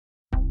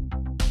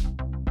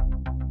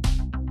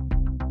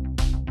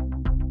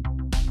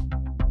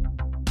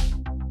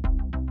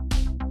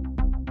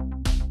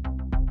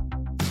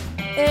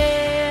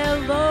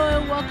Hello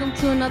and welcome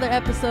to another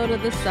episode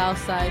of the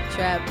Southside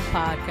Trap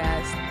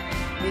Podcast.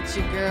 It's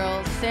your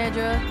girl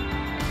Sandra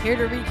here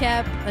to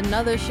recap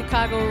another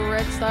Chicago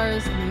Red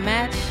Stars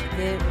match.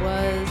 It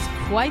was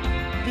quite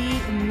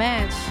the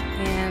match,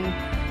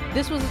 and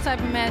this was the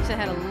type of match that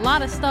had a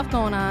lot of stuff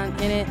going on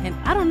in it, and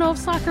I don't know if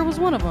soccer was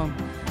one of them,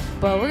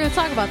 but we're going to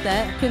talk about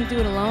that. I couldn't do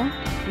it alone.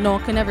 No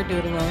one can ever do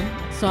it alone.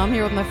 So I'm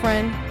here with my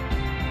friend,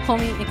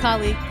 homie, and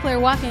colleague, Claire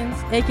Watkins,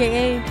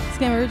 a.k.a.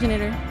 Scam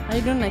Originator. How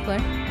you doing tonight, Claire?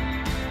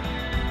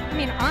 I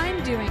mean,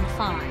 I'm doing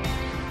fine.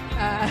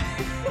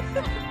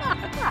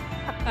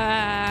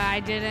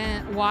 I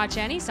didn't watch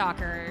any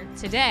soccer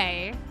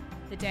today,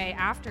 the day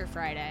after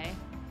Friday.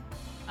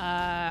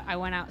 I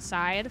went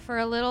outside for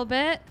a little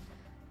bit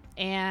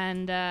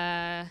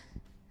and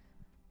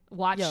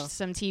watched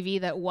some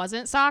TV that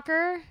wasn't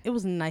soccer. It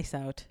was nice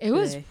out. It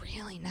was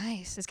really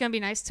nice. It's going to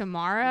be nice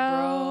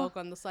tomorrow. Bro,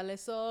 cuando sale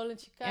sol in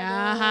Chicago.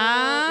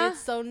 Uh-huh.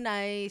 It's so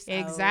nice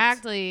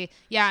Exactly. out.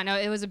 Yeah, no,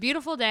 it was a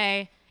beautiful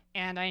day,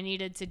 and I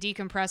needed to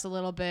decompress a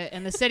little bit,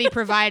 and the city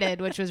provided,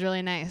 which was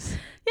really nice.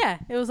 Yeah,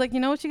 it was like, you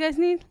know what you guys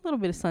need? A little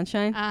bit of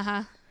sunshine.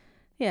 Uh-huh.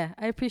 Yeah,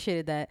 I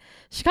appreciated that.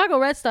 Chicago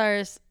Red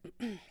Stars,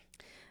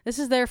 this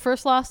is their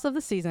first loss of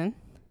the season.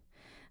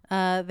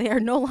 They are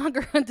no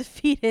longer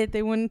undefeated.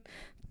 They won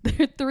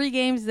their 3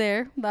 games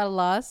there without a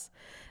loss.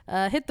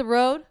 Hit the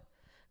road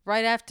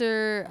right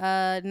after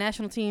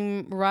national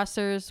team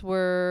rosters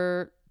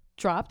were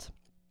dropped.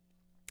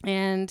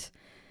 And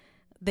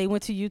they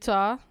went to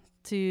Utah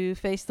to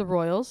face the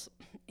Royals.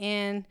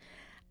 And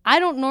I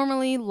don't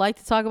normally like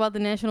to talk about the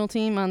national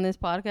team on this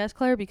podcast,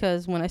 Claire,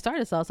 because when I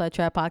started Southside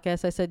Trap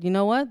Podcast, I said, you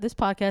know what? This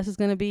podcast is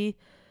going to be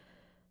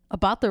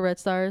about the Red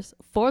Stars,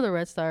 for the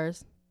Red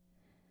Stars,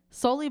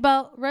 solely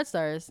about Red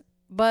Stars.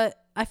 But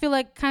I feel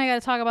like kind of got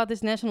to talk about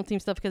this national team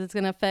stuff because it's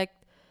going to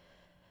affect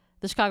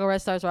the Chicago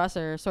Red Stars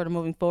roster sort of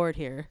moving forward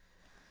here.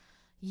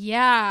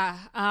 Yeah.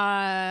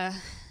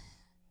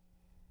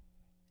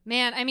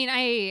 Man, I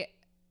mean,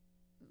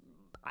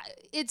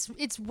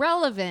 it's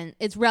relevant.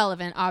 It's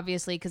relevant,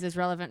 obviously, because it's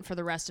relevant for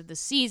the rest of the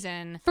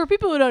season. For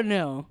people who don't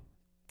know, in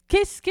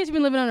case you've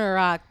been living under a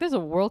rock, there's a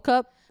World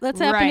Cup that's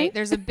happening. Right.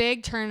 There's a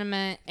big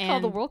tournament, and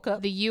called the World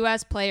Cup. The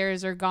U.S.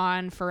 players are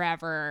gone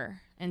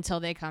forever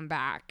until they come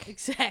back.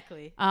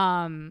 Exactly.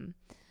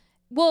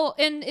 Well,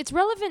 and it's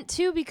relevant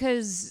too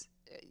because,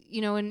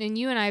 you know, and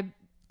you and I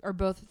have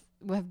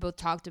both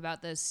talked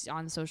about this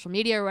on social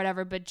media or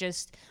whatever, but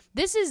just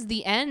this is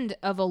the end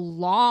of a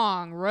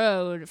long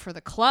road for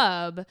the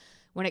club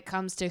when it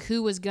comes to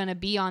who was going to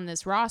be on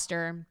this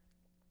roster,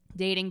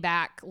 dating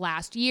back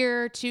last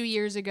year, 2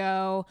 years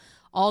ago,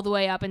 all the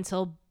way up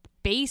until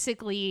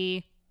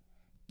basically,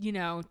 you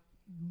know,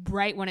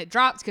 right when it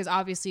dropped, because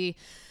obviously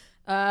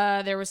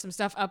there was some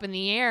stuff up in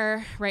the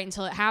air right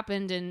until it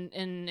happened,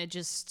 and it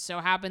just so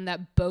happened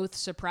that both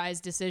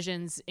surprise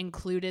decisions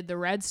included the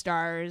Red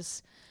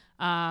Stars.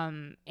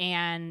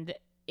 And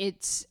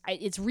it's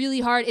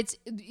really hard.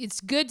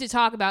 It's good to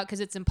talk about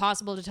because it's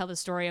impossible to tell the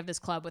story of this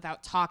club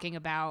without talking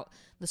about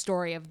the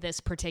story of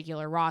this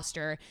particular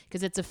roster,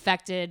 because it's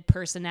affected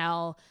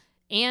personnel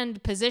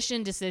and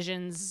position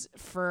decisions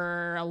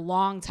for a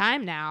long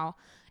time now.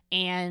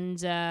 And,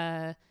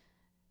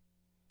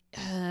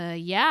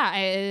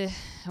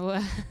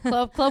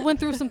 Club went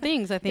through some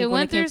things, I think,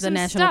 when it came to the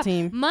national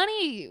team.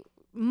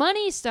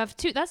 Money stuff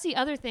too. That's the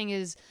other thing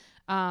is,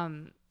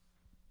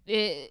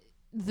 the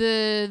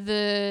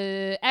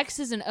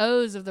X's and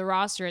O's of the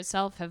roster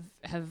itself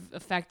have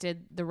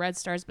affected the Red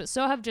Stars, but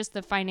so have just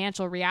the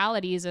financial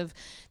realities of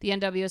the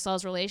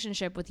NWSL's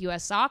relationship with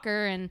U.S.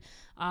 Soccer, and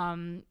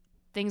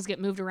things get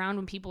moved around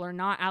when people are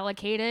not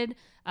allocated.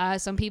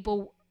 Some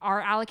people are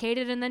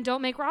allocated and then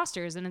don't make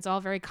rosters, and it's all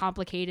very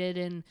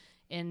complicated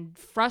and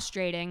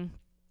frustrating.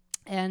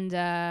 And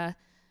I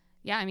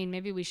mean,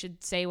 maybe we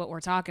should say what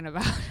we're talking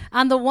about.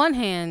 On the one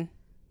hand,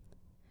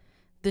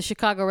 the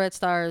Chicago Red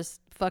Stars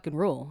fucking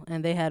rule,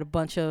 and they had a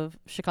bunch of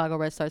Chicago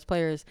Red Stars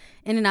players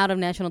in and out of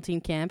national team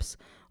camps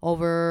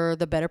over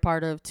the better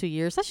part of 2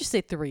 years. Let's just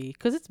say 3,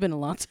 because it's been a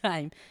long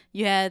time.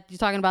 You're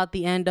talking about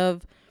the end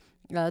of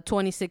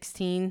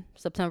 2016,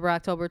 September,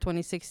 October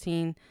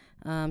 2016,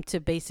 to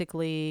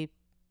basically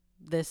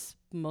this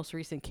most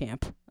recent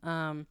camp.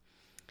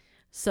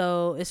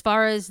 So as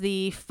far as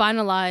the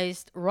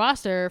finalized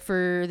roster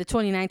for the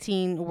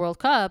 2019 World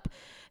Cup,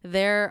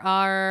 there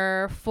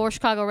are 4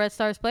 Chicago Red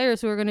Stars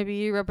players who are going to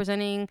be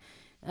representing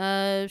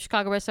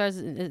Chicago Red Stars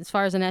as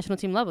far as the national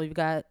team level. You've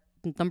got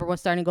number 1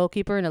 starting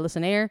goalkeeper in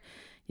Alyssa Nair.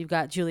 You've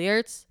got Julie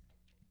Ertz.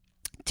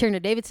 Tierna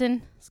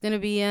Davidson is going to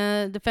be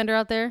a defender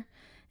out there.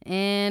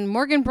 And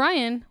Morgan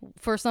Bryan,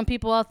 for some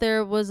people out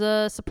there, was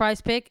a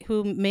surprise pick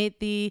who made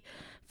the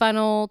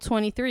final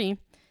 23.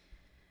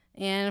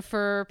 And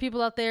for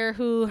people out there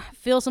who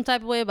feel some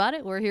type of way about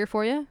it, we're here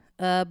for you.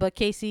 But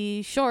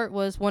Casey Short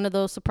was one of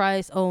those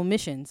surprise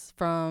omissions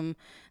from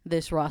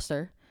this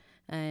roster,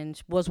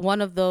 and was one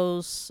of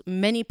those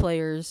many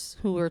players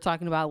who we were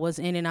talking about was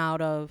in and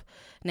out of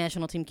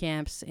national team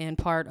camps and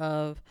part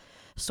of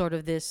sort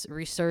of this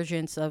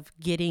resurgence of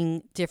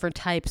getting different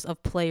types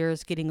of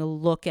players getting a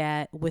look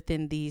at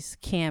within these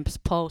camps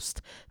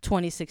post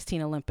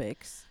 2016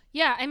 Olympics.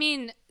 Yeah, I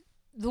mean,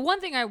 the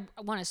one thing I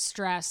want to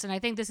stress, and I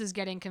think this is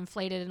getting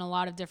conflated in a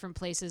lot of different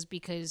places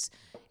because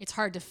it's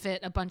hard to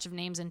fit a bunch of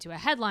names into a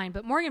headline,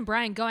 but Morgan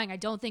Brian going, I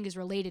don't think is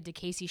related to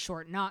Casey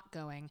Short not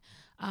going.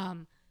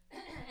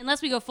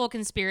 Unless we go full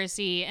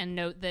conspiracy and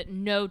note that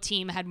no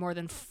team had more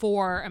than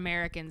 4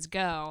 Americans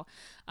go.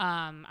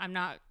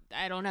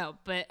 I don't know,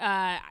 but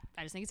I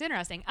just think it's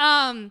interesting.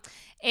 And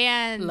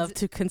love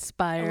to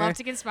conspire. Love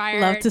to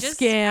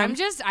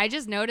scam. I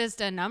just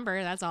noticed a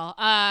number. That's all.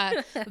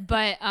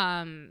 But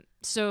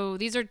so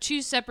these are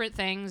 2 separate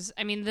things.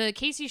 I mean, the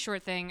Casey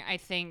Short thing, I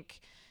think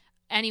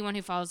anyone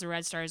who follows the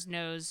Red Stars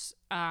knows.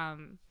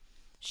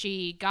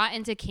 She got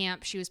into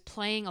camp. She was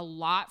playing a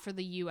lot for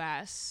the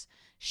U.S.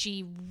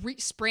 She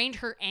sprained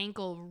her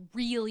ankle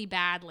really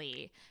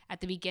badly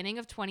at the beginning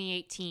of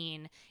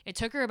 2018. It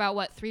took her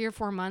about, 3 or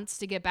 4 months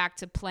to get back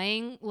to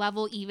playing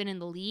level even in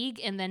the league,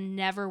 and then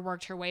never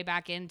worked her way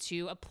back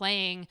into a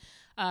playing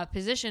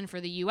position for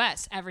the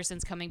U.S. ever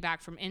since coming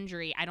back from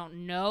injury. I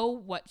don't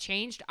know what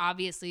changed.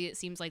 Obviously, it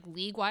seems like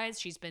league-wise,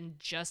 she's been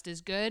just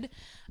as good.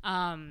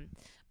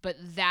 But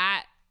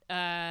that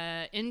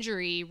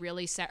injury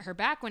really set her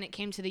back when it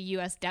came to the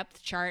U.S.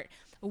 depth chart.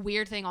 A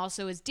weird thing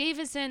also is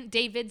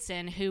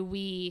Davidson, who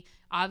we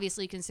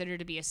obviously consider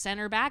to be a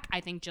center back. I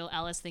think Jill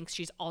Ellis thinks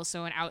she's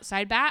also an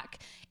outside back.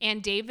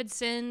 And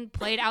Davidson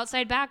played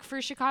outside back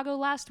for Chicago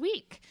last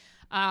week.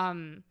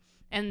 And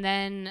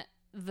then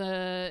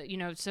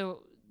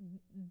so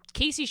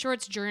Casey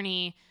Short's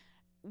journey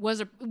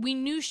we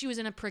knew she was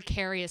in a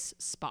precarious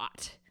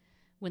spot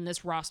when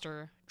this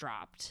roster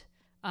dropped.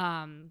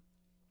 And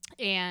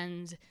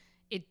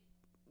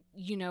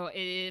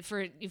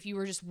if you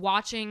were just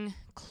watching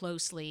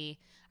closely,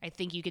 I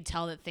think you could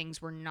tell that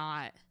things were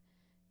not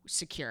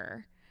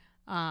secure.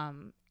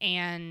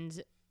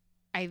 And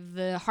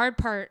the hard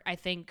part, I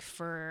think,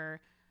 for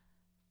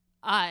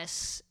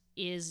us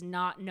is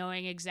not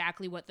knowing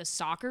exactly what the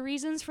soccer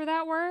reasons for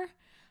that were.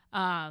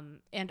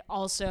 And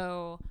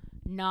also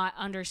not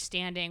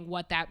understanding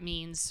what that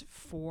means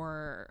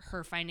for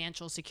her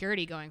financial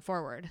security going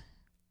forward.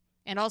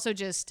 And also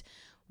just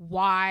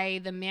why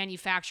the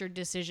manufactured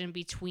decision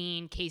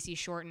between Casey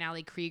Short and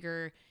Ali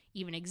Krieger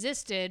even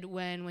existed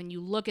when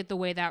you look at the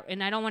way that,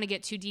 and I don't want to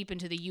get too deep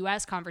into the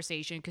U.S.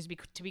 conversation because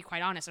to be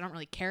quite honest, I don't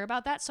really care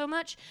about that so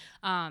much.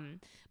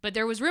 But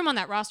there was room on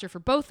that roster for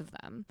both of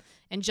them.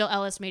 And Jill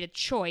Ellis made a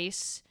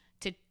choice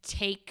to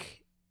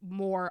take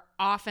more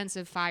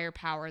offensive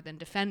firepower than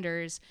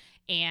defenders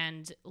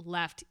and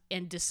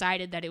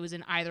decided that it was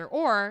an either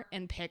or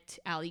and picked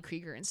Ali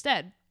Krieger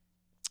instead.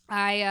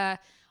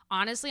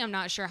 Honestly, I'm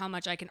not sure how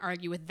much I can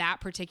argue with that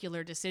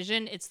particular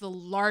decision. It's the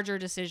larger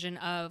decision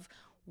of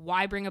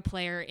why bring a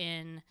player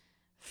in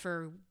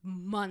for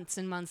months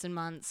and months and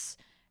months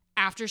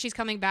after she's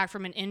coming back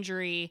from an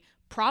injury,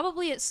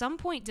 probably at some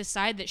point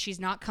decide that she's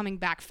not coming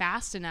back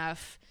fast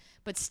enough,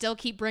 but still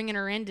keep bringing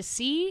her in to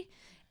see,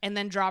 and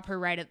then drop her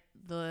right at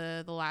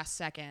the last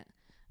second.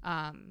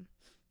 And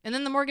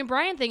then the Morgan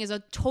Brian thing is a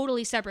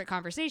totally separate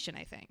conversation,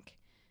 I think.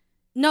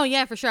 No,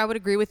 yeah, for sure. I would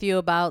agree with you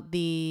about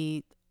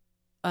the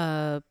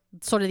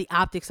sort of the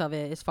optics of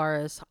it as far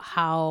as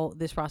how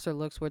this roster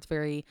looks, where it's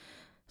very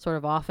sort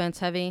of offense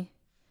heavy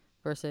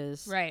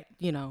versus, right,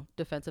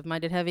 defensive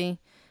minded heavy.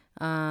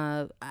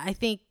 I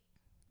think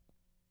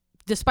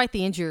despite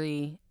the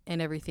injury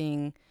and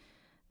everything,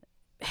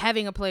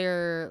 having a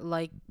player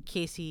like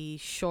Casey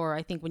Short,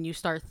 I think when you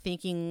start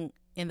thinking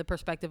in the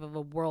perspective of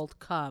a World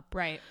Cup,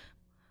 right,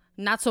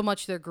 not so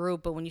much their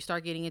group, but when you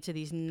start getting into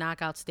these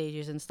knockout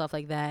stages and stuff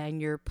like that,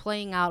 and you're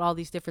playing out all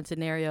these different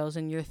scenarios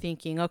and you're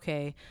thinking,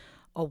 okay,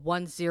 a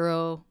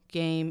 1-0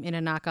 game in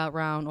a knockout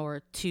round or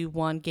a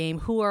 2-1 game,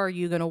 who are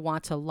you going to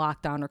want to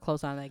lock down or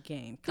close on that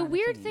game? The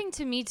weird thing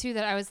to me too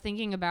that I was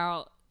thinking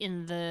about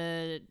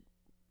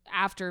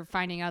after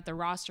finding out the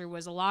roster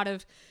was a lot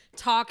of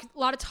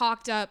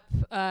talked up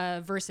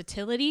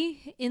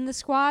versatility in the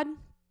squad.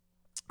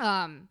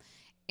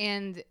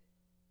 And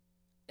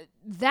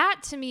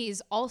that to me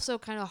is also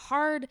kind of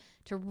hard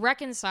to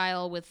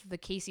reconcile with the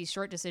Casey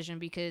Short decision,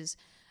 because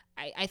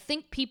I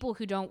think people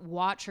who don't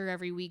watch her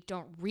every week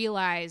don't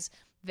realize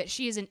that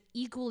she is an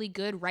equally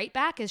good right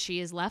back as she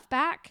is left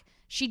back.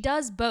 She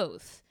does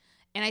both.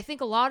 And I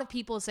think a lot of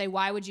people say,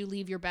 why would you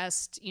leave your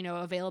best,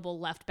 available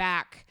left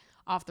back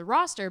off the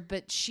roster?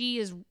 But she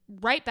is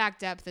right back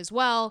depth as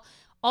well.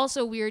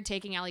 Also weird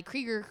taking Ali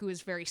Krieger, who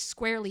is very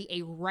squarely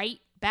a right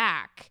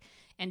back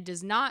and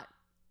does not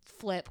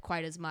flip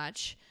quite as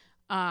much.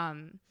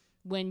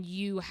 When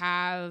you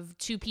have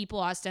 2 people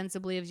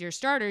ostensibly as your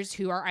starters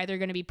who are either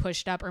going to be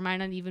pushed up or might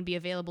not even be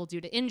available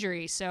due to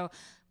injury. So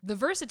the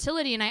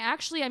versatility,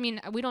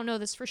 and we don't know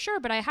this for sure,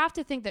 but I have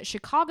to think that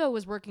Chicago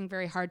was working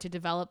very hard to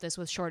develop this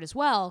with Short as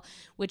well,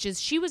 which is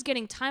she was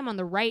getting time on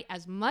the right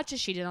as much as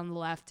she did on the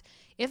left,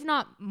 if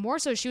not more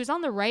so. She was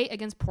on the right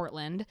against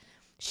Portland.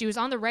 She was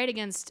on the right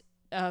against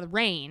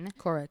Reign.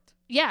 Correct.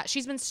 Yeah,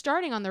 she's been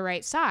starting on the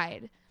right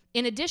side.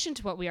 in addition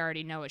to what we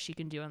already know what she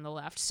can do on the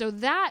left. So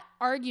that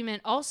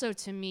argument also,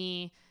 to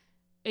me,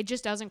 it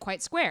just doesn't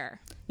quite square.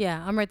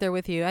 Yeah, I'm right there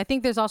with you. I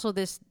think there's also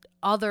this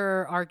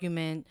other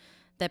argument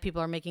that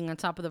people are making on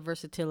top of the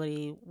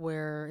versatility,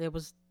 where it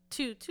was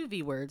two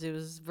V words. It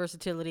was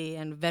versatility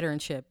and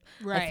veteranship.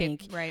 Right, I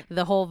think right.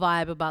 the whole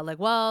vibe about like,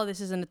 well,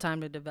 this isn't a time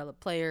to develop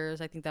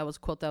players. I think that was a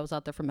quote that was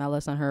out there from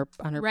Ellis on her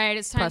right.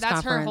 It's time. press That's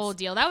conference. her whole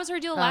deal. That was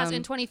her deal last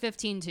in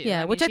 2015 too. Yeah, I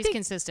mean, which I she's think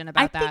consistent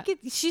about that. I think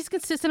she's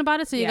consistent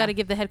about it. So you Yeah. got to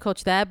give the head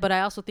coach that. But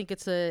I also think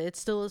it's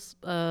still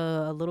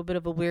a little bit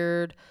of a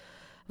weird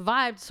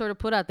vibe to sort of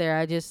put out there.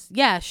 I just,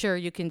 yeah, sure,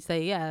 you can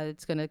say, yeah,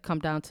 it's gonna come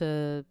down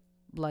to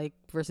like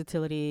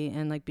versatility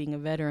and like being a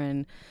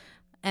veteran.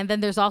 And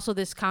then there's also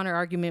this counter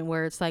argument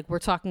where it's like we're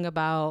talking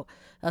about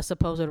a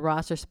supposed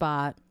roster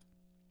spot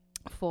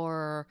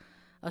for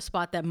a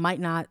spot that might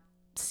not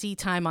see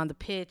time on the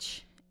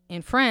pitch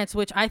in France,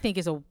 which I think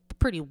is a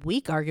pretty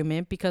weak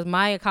argument, because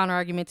my counter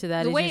argument to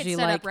that the is way usually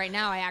it's set like, up right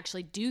now, I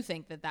actually do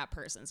think that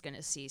person's going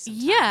to see some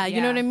time. yeah,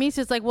 you know what I mean?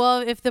 So it's like, well,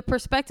 if the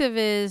perspective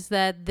is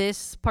that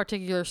this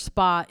particular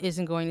spot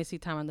isn't going to see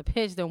time on the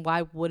pitch, then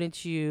why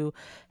wouldn't you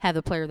have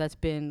the player that's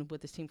been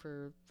with this team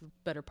for the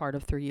better part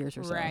of 3 years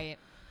or so? Right.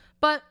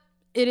 But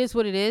it is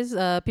what it is.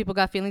 People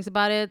got feelings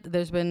about it.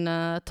 There's been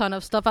a ton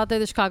of stuff out there.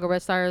 The Chicago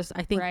Red Stars,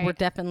 I think, were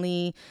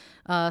definitely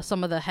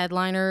some of the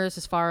headliners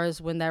as far as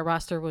when that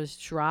roster was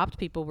dropped.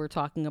 People were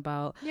talking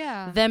about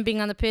them being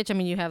on the pitch. I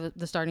mean, you have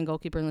the starting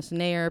goalkeeper in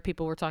Nair.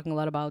 People were talking a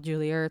lot about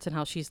Julie Ertz and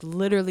how she's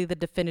literally the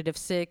definitive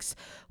six,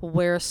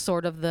 where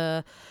sort of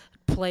the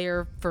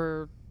player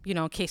for, you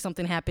know, in case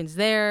something happens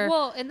there.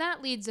 Well, and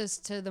that leads us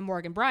to the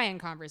Morgan Bryan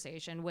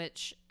conversation,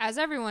 which, as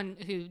everyone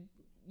who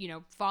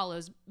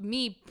follows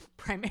me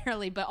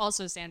primarily, but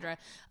also Sandra,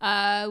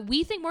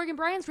 we think Morgan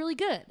Bryan's really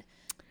good.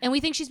 And we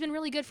think she's been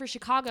really good for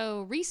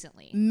Chicago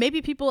recently.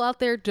 Maybe people out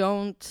there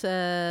don't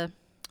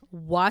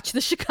watch the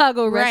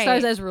Chicago Red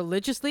Stars as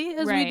religiously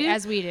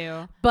as we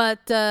do. But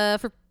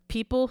for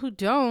people who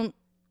don't,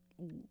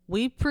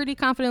 we pretty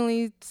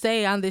confidently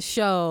say on this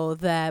show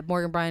that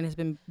Morgan Bryan has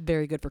been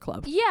very good for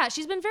club. Yeah,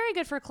 she's been very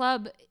good for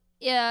club.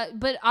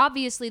 But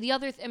obviously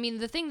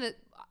the thing that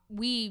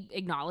we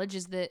acknowledge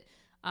is that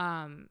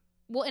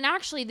well, and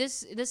actually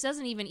this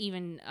doesn't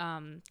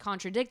even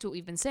contradict what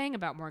we've been saying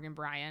about Morgan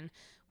Bryan,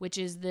 which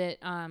is that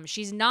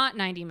she's not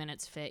 90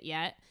 minutes fit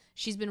yet.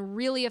 She's been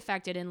really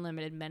affected in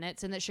limited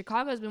minutes, and that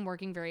Chicago's been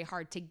working very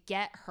hard to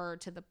get her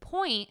to the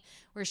point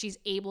where she's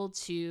able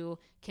to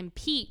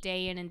compete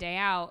day in and day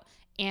out.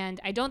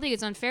 And I don't think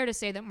it's unfair to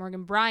say that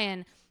Morgan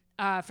Bryan,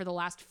 for the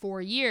last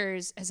 4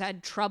 years, has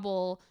had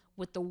trouble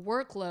with the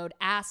workload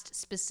asked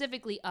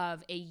specifically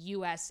of a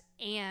U.S.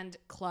 and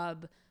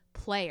club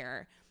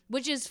player,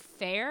 which is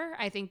fair.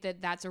 I think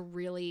that that's a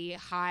really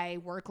high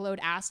workload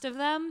asked of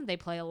them. They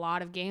play a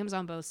lot of games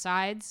on both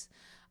sides.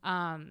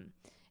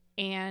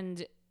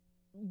 And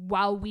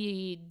while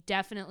we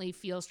definitely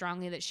feel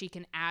strongly that she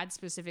can add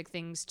specific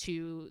things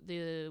to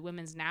the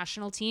women's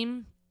national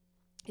team,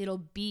 it'll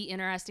be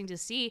interesting to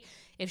see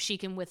if she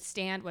can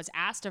withstand what's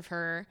asked of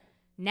her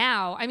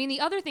now. I mean, the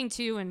other thing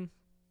too, and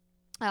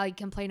I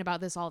complain about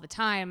this all the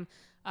time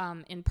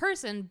in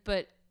person,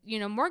 but,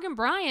 Morgan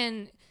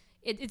Bryan,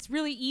 it's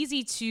really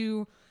easy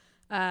to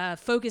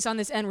focus on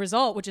this end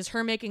result, which is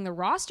her making the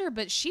roster,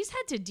 but she's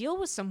had to deal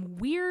with some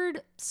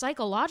weird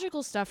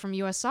psychological stuff from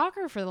U.S.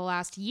 Soccer for the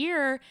last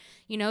year.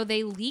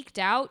 They leaked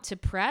out to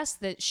press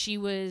that she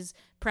was,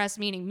 press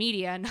meaning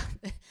media.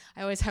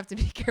 I always have to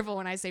be careful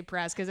when I say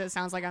press because it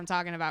sounds like I'm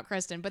talking about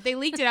Kristen, but they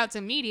leaked it out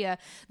to media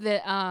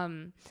that,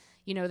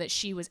 that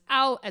she was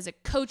out as a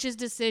coach's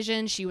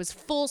decision. She was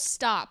full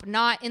stop,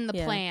 not in the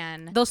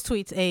plan. Those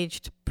tweets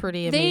aged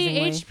pretty amazingly.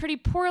 They aged pretty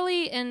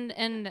poorly,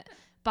 and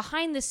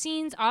behind the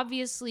scenes,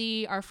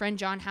 obviously, our friend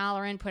John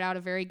Halloran put out a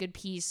very good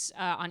piece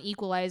on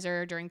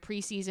Equalizer during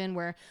preseason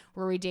where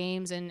Rory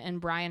Dames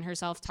and Bryan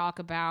herself talk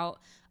about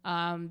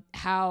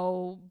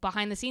how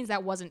behind the scenes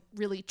that wasn't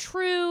really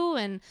true,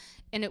 and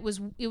it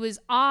was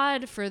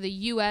odd for the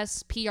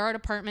U.S. PR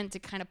department to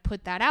kind of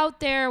put that out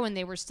there when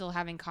they were still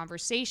having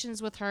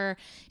conversations with her,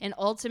 and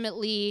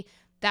ultimately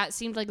that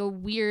seemed like a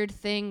weird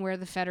thing where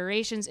the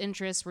federation's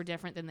interests were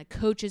different than the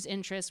coach's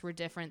interests were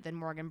different than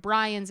Morgan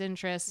Bryan's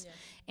interests. Yeah.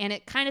 And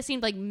it kind of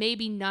seemed like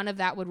maybe none of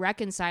that would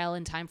reconcile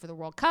in time for the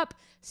World Cup.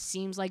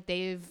 Seems like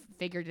they've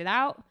figured it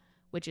out,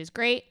 which is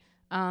great.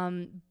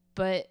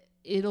 But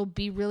it'll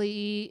be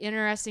really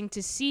interesting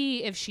to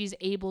see if she's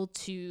able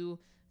to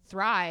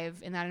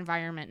thrive in that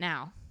environment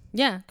now.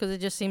 Yeah, because it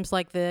just seems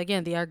like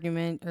the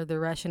argument or the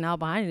rationale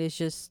behind it is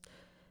just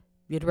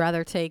you'd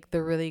rather take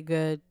the really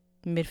good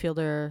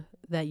midfielder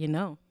that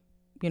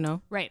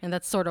right, and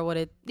that's sort of what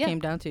it came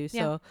down to.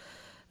 So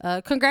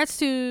congrats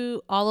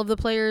to all of the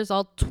players,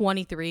 all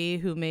 23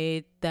 who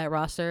made that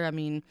roster. I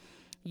mean,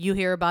 you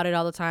hear about it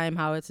all the time,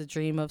 how it's a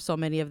dream of so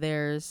many of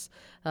theirs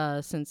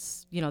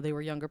since they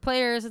were younger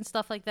players and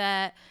stuff like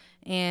that.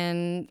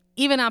 And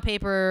even on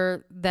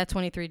paper, that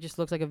 23 just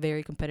looks like a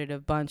very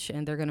competitive bunch,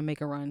 and they're going to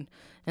make a run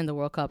in the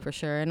World Cup for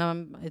sure.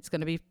 And it's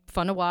going to be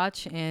fun to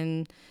watch.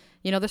 And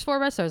there's 4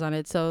 Red Stars on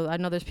it, so I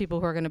know there's people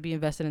who are going to be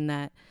invested in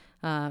that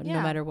no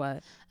matter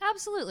what.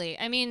 Absolutely.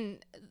 I mean,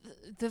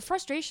 the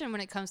frustration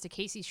when it comes to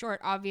Casey Short,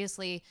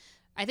 obviously,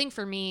 I think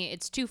for me,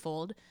 it's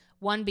twofold.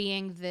 One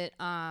being that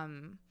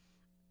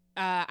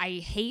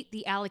I hate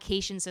the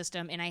allocation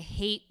system and I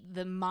hate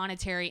the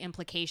monetary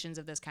implications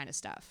of this kind of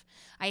stuff.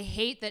 I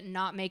hate that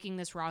not making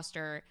this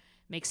roster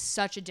makes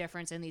such a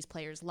difference in these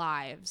players'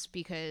 lives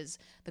because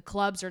the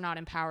clubs are not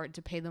empowered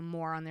to pay them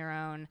more on their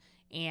own.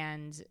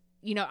 And,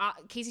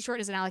 Casey Short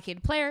is an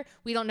allocated player.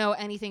 We don't know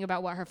anything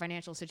about what her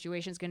financial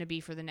situation is going to be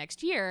for the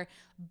next year,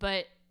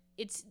 but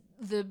it's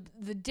the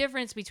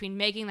difference between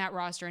making that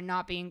roster and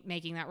not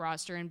making that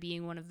roster and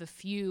being one of the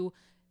few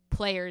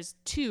players,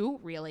 two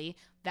really,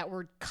 that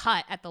were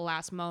cut at the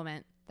last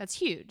moment. That's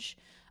huge.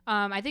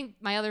 I think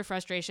my other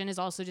frustration is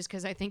also just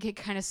because I think it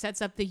kind of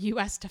sets up the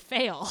U.S. to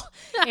fail.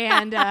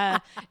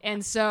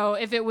 And so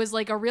if it was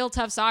like a real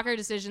tough soccer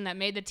decision that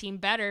made the team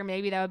better,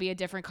 maybe that would be a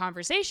different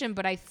conversation.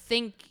 But I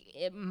think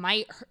it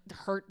might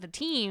hurt the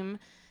team.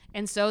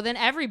 And so then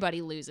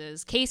everybody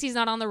loses. Casey's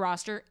not on the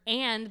roster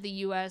and the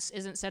U.S.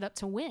 isn't set up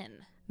to win.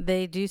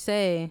 They do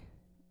say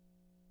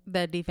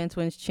that defense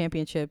wins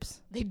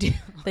championships. They do.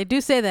 They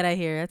do say that, I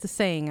hear. That's a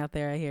saying out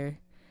there, I hear.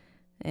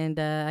 And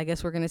I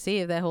guess we're going to see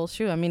if that holds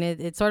true. I mean,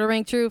 it sort of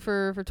rang true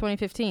for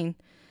 2015.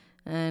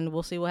 And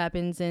we'll see what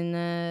happens in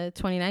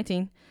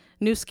 2019.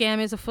 New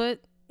scam is afoot.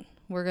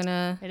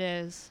 It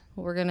is.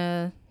 We're going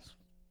to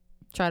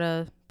try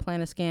to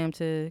plan a scam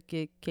to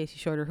get Casey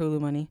Shorter Hulu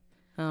money.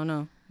 I don't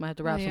know. Might have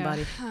to rob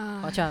somebody.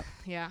 Watch out.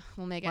 Yeah,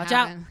 we'll make it Watch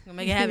happen. out. We'll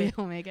make it happen.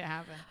 We'll make it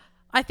happen.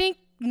 I think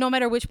no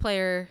matter which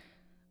player,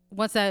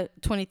 once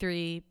that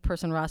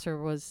 23-person roster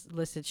was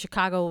listed,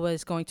 Chicago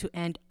was going to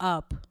end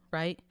up,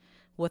 right,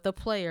 with a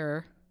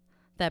player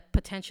that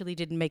potentially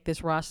didn't make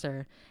this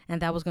roster,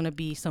 and that was going to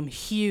be some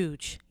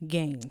huge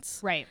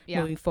gains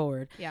moving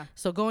forward. Yeah.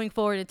 So going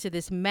forward into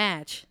this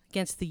match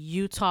against the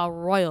Utah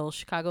Royals,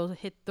 Chicago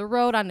hit the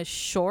road on a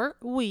short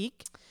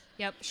week.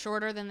 Yep,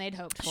 shorter than they'd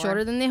hoped for.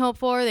 Shorter than they hoped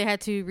for. They had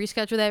to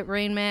reschedule that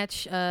rain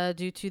match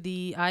due to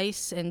the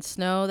ice and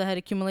snow that had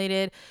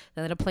accumulated.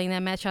 They ended up playing that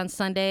match on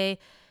Sunday.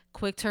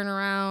 Quick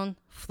turnaround.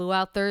 Flew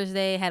out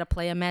Thursday. Had to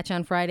play a match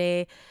on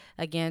Friday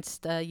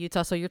against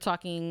Utah. So you're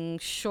talking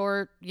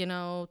short,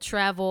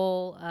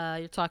 travel.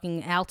 You're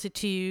talking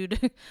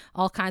altitude.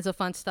 All kinds of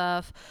fun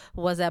stuff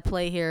was at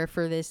play here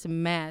for this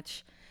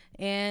match.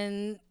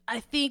 And I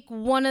think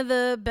one of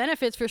the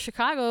benefits for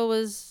Chicago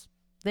was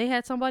they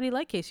had somebody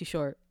like Casey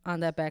Short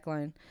on that back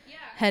line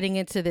heading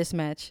into this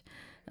match.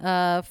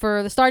 For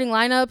the starting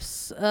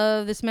lineups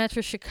of this match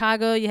for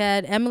Chicago, you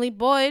had Emily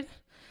Boyd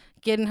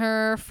getting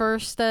her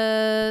first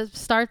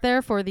start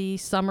there for the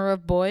Summer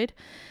of Boyd.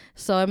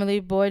 So Emily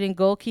Boyd in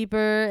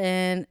goalkeeper,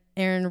 and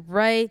Erin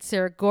Wright,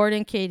 Sarah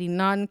Gordon, Katie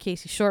Naughton,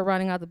 Casey Short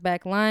rounding out the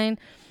back line.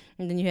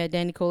 And then you had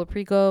Danny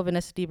Colaprico,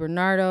 Vanessa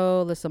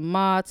DiBernardo, Alyssa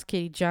Motts,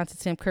 Katie Johnson,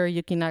 Sam Curry,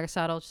 Yuki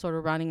Nagasato, sort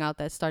of rounding out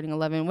that starting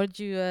 11. What did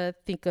you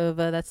think of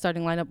that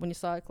starting lineup when you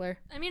saw it, Claire?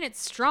 I mean,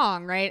 it's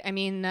strong, right? I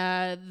mean,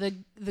 the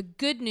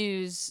good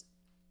news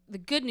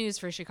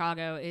for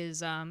Chicago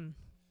is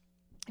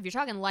if you're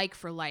talking like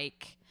for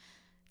like,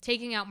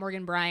 taking out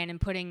Morgan Bryan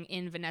and putting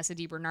in Vanessa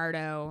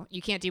DiBernardo,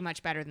 you can't do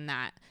much better than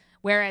that.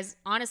 Whereas,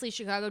 honestly,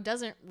 Chicago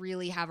doesn't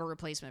really have a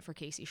replacement for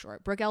Casey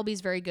Short. Brooke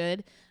Elby's very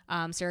good.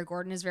 Sarah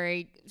Gordon is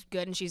very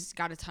good, and she's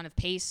got a ton of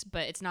pace,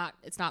 but it's not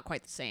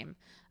quite the same.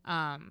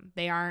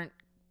 They aren't,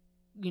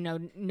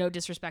 no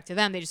disrespect to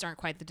them, they just aren't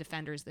quite the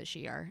defenders that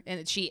she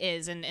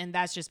is, and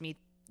that's just me,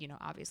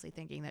 obviously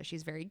thinking that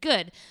she's very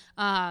good.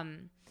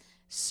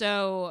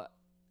 So,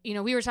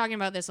 we were talking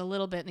about this a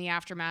little bit in the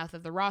aftermath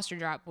of the roster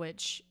drop,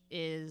 which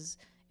is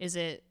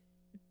it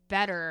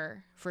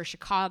better for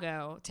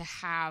Chicago to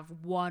have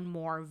one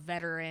more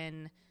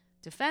veteran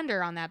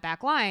defender on that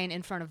back line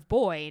in front of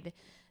Boyd,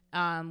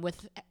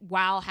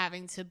 while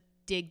having to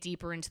dig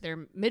deeper into their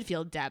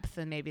midfield depth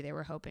than maybe they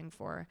were hoping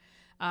for.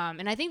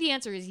 And I think the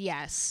answer is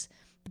yes.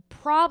 The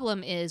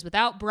problem is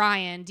without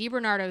Bryan,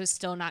 DiBernardo is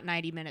still not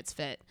 90 minutes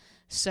fit.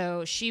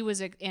 So she was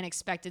an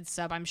expected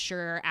sub, I'm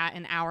sure, at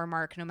an hour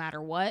mark no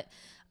matter what.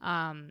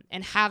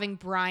 And having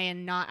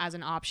Bryan not as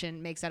an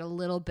option makes that a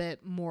little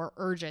bit more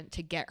urgent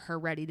to get her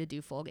ready to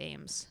do full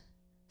games.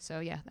 So,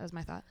 yeah, that was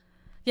my thought.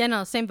 Yeah,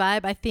 no, same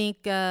vibe. I think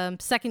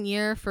second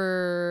year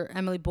for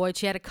Emily Boyd.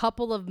 She had a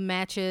couple of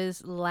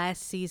matches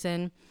last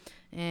season,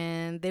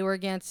 and they were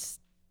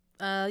against,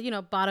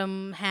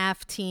 bottom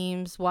half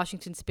teams,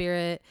 Washington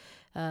Spirit,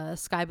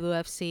 Sky Blue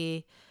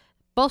FC.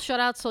 Both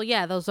shutouts, so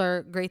yeah, those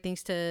are great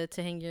things to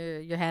hang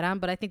your hat on.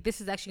 But I think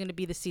this is actually going to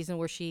be the season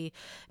where she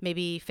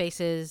maybe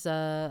faces,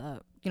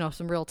 some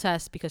real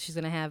tests, because she's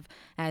going to have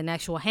an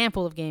actual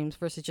handful of games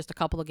versus just a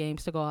couple of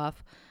games to go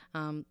off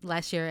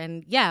last year.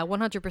 And yeah,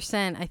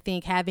 100%, I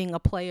think having a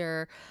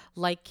player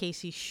like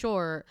Casey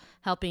Short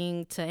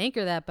helping to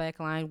anchor that back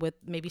line with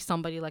maybe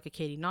somebody like a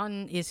Katie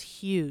Naughton is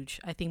huge,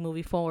 I think,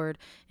 moving forward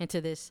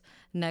into this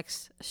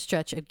next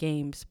stretch of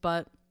games.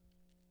 But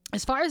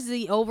as far as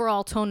the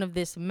overall tone of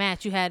this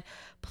match, you had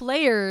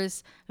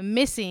players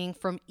missing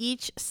from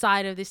each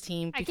side of this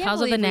team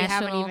because of the national.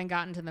 We haven't even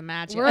gotten to the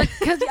match yet.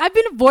 Because I've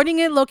been avoiding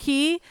it low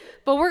key,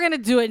 but we're gonna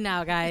do it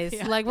now, guys.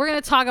 Yeah. Like, we're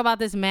gonna talk about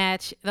this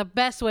match the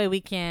best way we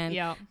can.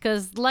 Yeah.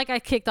 Because like I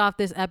kicked off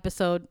this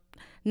episode,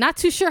 not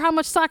too sure how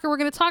much soccer we're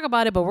gonna talk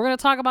about it, but we're gonna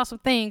talk about some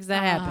things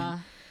that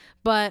happened.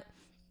 But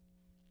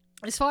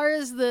as far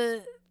as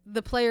the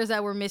players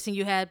that were missing,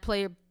 you had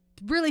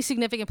really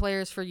significant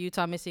players for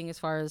Utah missing, as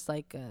far as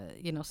like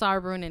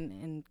Sauerbrunn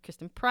and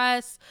Kristen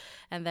Press,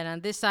 and then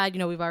on this side,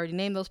 we've already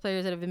named those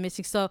players that have been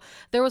missing. So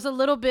there was a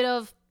little bit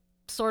of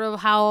sort of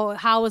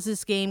how is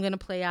this game going to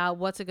play out?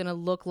 What's it going to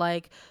look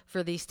like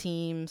for these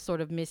teams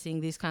sort of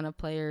missing these kind of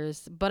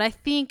players? But I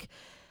think,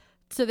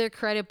 to their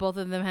credit, both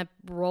of them have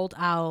rolled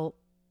out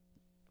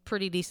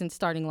pretty decent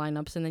starting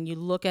lineups, and then you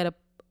look at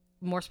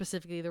more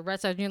specifically the Red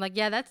Stars, and you're like,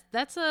 yeah,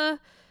 that's a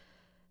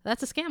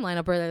scam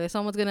lineup right there.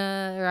 Someone's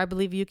gonna, or I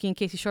believe Yuki and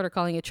Casey Short are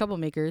calling it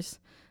troublemakers,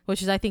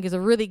 which I think is a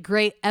really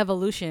great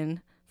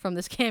evolution from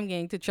the scam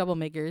gang to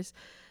troublemakers.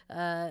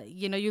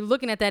 You're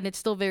looking at that and it's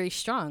still very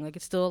strong. Like,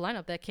 it's still a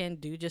lineup that can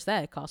do just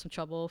that, cause some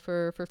trouble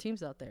for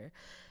teams out there.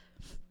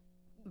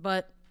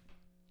 But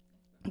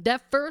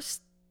that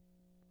first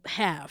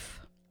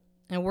half,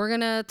 and we're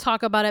gonna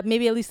talk about it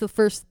maybe at least the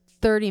first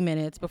 30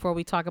 minutes before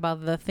we talk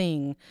about the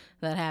thing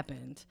that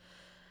happened.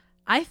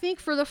 I think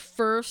for the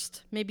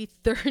first maybe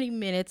 30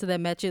 minutes of that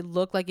match, it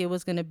looked like it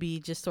was going to be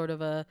just sort of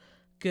a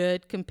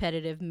good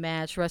competitive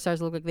match. Red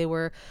Stars looked like they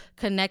were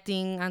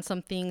connecting on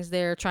some things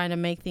there, trying to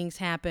make things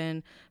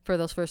happen for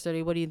those first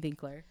 30. What do you think,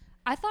 Claire?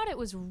 I thought it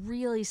was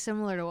really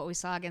similar to what we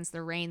saw against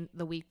the Reign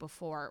the week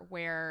before,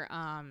 where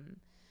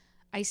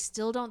I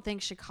still don't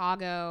think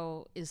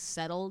Chicago is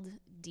settled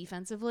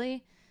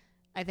defensively.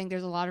 I think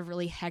there's a lot of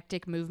really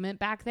hectic movement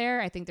back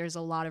there. I think there's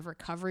a lot of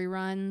recovery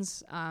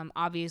runs.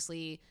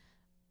 Obviously,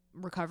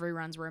 recovery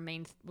runs were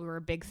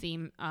a big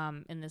theme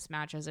in this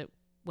match as it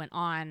went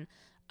on.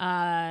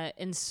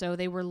 And so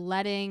they were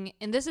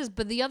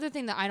but the other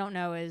thing that I don't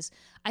know is,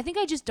 I think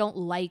I just don't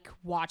like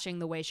watching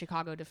the way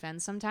Chicago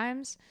defends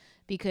sometimes,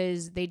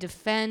 because they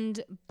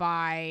defend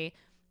by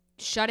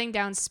shutting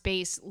down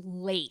space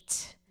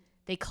late.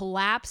 They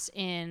collapse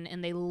in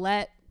and they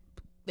let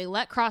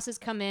crosses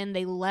come in.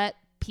 They let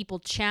people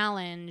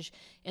challenge,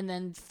 and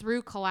then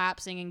through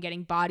collapsing and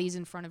getting bodies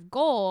in front of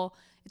goal,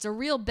 it's a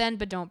real bend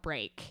but don't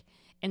break.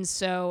 And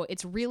so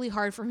it's really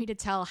hard for me to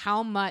tell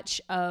how much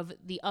of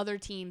the other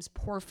team's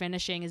poor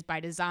finishing is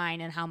by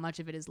design and how much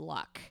of it is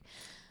luck.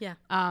 Yeah.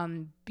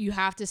 You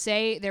have to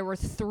say there were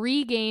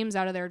 3 games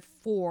out of their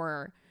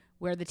 4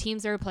 where the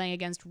teams they were playing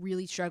against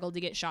really struggled to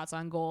get shots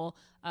on goal.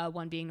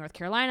 One being North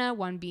Carolina,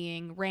 one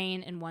being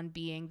Reign, and one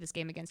being this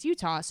game against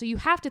Utah. So you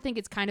have to think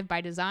it's kind of by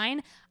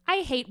design.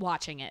 I hate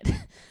watching it.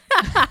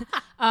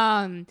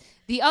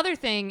 The other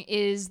thing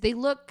is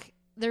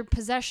their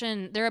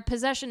possession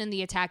in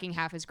the attacking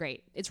half is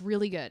great. It's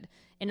really good.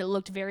 And it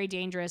looked very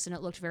dangerous, and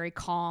it looked very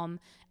calm.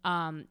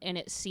 And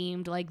it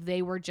seemed like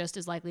they were just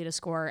as likely to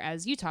score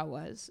as Utah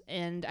was.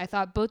 And I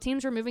thought both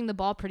teams were moving the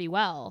ball pretty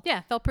well.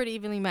 Yeah, felt pretty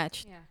evenly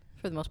matched. Yeah.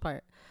 For the most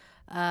part.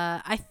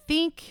 I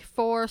think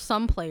for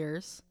some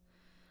players,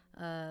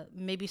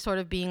 maybe sort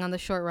of being on the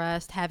short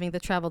rest, having to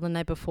travel the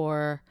night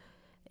before,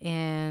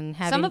 and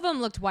some of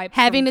them looked wiped.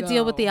 Having to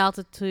deal with the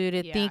altitude.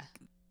 I think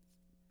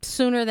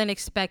sooner than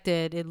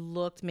expected, it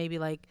looked maybe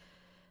like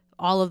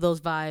all of those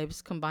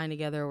vibes combined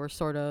together were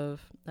sort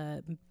of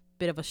a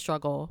bit of a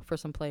struggle for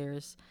some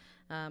players.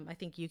 I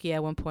think Yuki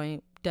at one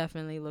point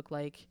definitely looked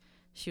like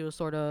she was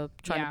sort of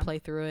trying to play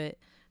through it.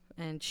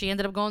 And she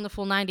ended up going the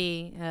full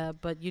 90,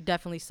 but you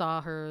definitely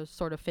saw her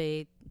sort of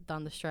fade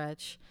down the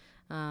stretch,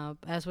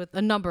 as with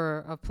a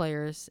number of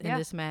players in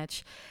this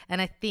match.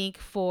 And I think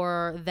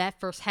for that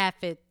first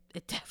half, it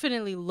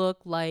definitely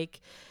looked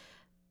like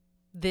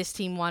this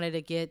team wanted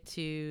to get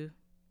to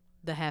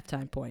the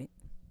halftime point.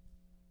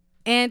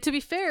 And to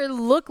be fair, it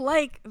looked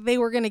like they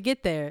were going to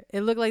get there.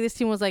 It looked like this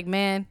team was like,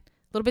 man, a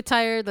little bit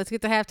tired. Let's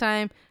get to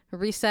halftime,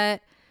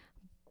 reset.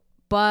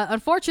 But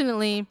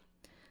unfortunately,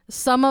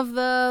 some of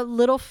the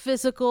little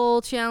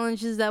physical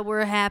challenges that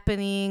were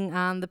happening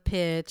on the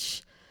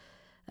pitch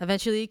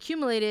eventually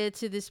accumulated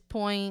to this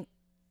point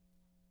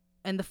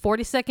in the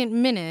 42nd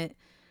minute,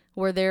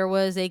 where there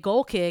was a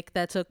goal kick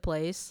that took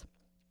place.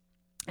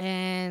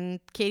 And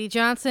Katie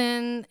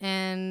Johnson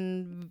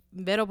and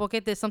Vero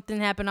Boquete, something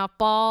happened off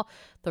ball.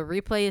 The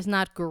replay is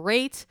not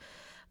great,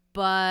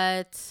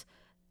 but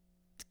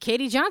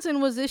Katie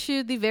Johnson was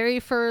issued the very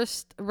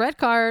first red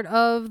card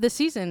of the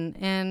season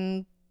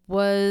and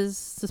was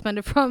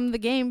suspended from the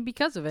game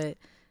because of it.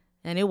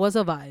 And it was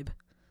a vibe.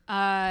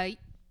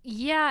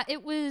 Yeah,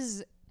 it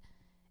was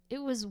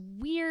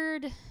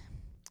weird.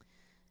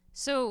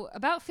 So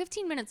about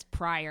 15 minutes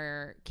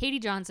prior, Katie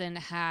Johnson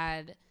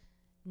had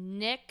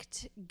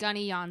nicked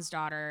Gunny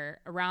Jonsdottir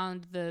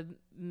around the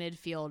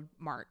midfield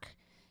mark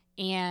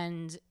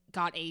and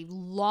got a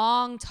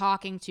long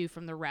talking to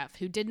from the ref,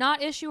 who did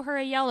not issue her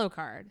a yellow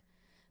card,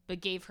 but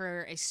gave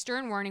her a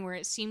stern warning where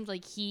it seemed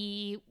like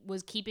he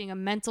was keeping a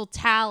mental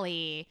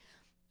tally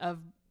of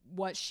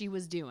what she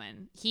was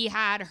doing. He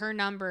had her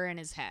number in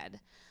his head.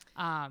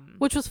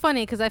 Which was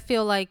funny because I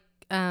feel like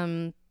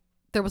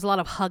there was a lot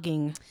of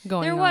hugging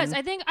going on. There was.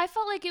 I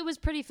felt like it was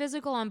pretty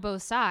physical on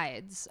both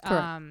sides.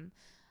 Correct.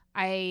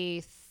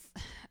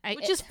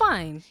 Which is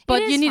fine,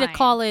 but you need to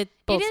call it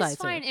both sides. It is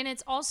fine, and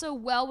it's also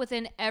well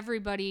within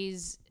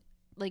everybody's.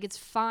 Like, it's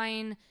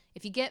fine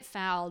if you get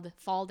fouled,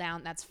 fall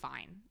down. That's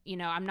fine. You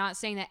know, I'm not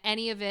saying that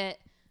any of it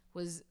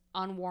was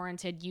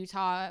unwarranted.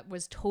 Utah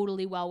was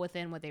totally well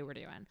within what they were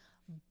doing,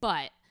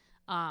 but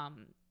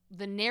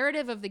the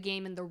narrative of the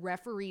game in the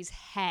referee's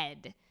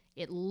head,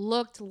 it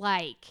looked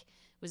like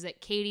was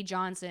that Katie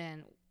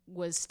Johnson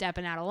was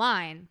stepping out of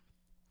line,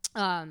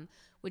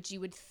 which you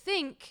would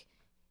think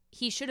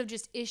he should have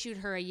just issued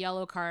her a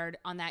yellow card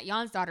on that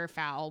Jonsdottir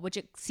foul, which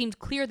it seemed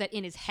clear that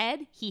in his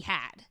head he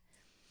had.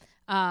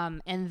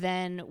 And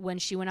then when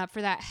she went up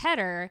for that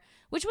header,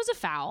 which was a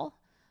foul,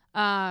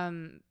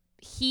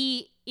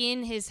 he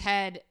in his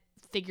head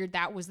figured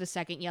that was the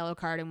second yellow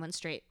card and went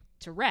straight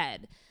to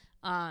red,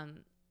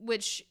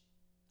 which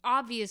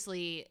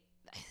obviously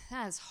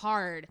that's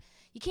hard.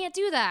 You can't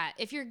do that.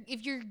 If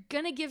you're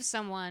gonna give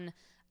someone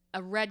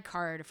a red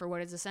card for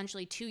what is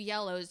essentially 2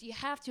 yellows, you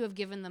have to have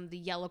given them the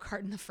yellow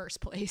card in the first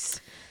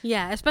place.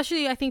 Yeah,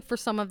 especially I think for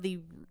some of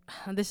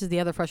this is the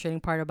other frustrating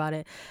part about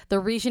it. The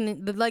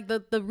reasoning,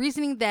 the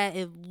reasoning that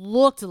it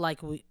looked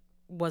like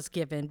was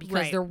given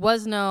because there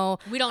was no.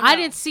 We don't know. I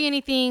didn't see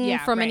anything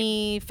from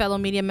any fellow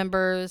media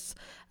members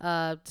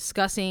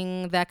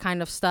discussing that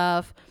kind of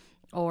stuff.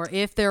 Or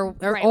if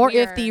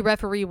if the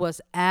referee was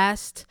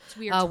asked,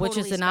 which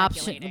is an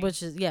option,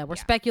 we're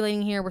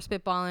speculating here, we're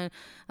spitballing.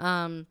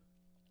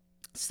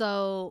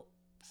 So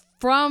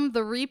from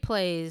the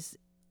replays,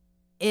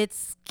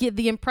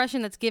 the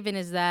impression that's given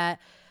is that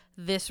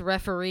this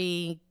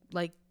referee,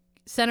 like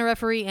center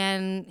referee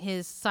and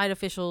his side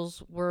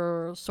officials,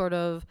 were sort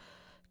of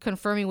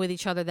confirming with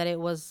each other that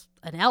it was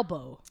an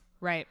elbow.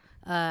 Right.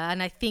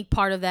 And I think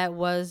part of that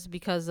was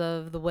because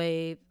of the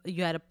way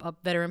you had a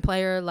veteran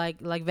player like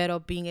Vero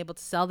being able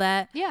to sell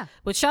that. Yeah.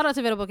 Which shout out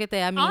to Vero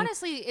Boquete. I mean,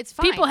 honestly, it's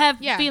fine. People have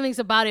feelings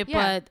about it,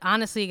 but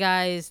honestly,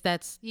 guys,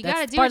 you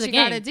gotta do what you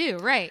gotta do.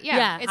 Right.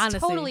 Yeah. It's honestly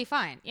totally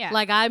fine. Yeah.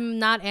 Like, I'm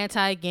not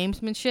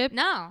anti-gamesmanship.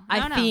 No.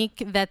 I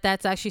think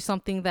that's actually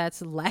something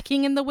that's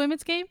lacking in the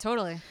women's game.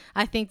 Totally.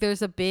 I think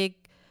there's a big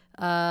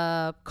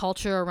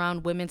culture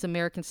around women's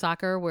American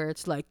soccer where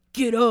it's like,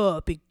 get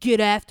up and get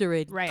after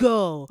it,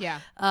 go. Yeah.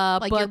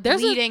 Like, but you're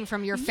bleeding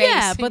from your face.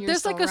 Yeah, but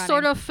there's like a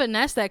sort of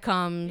finesse that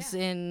comes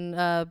in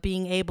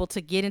being able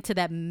to get into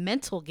that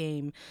mental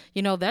game.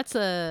 You know, that's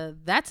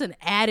an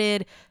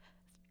added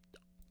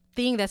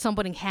thing that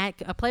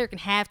a player can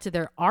have to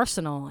their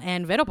arsenal,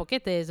 and Vero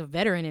Boquete is a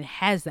veteran and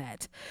has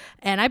that.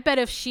 And I bet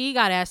if she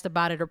got asked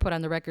about it or put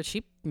on the record,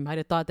 she might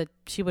have thought that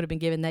she would have been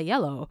given that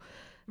yellow.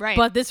 Right.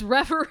 But this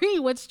referee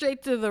went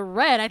straight to the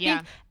red. I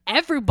think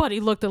everybody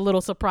looked a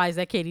little surprised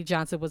that Katie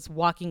Johnson was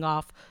walking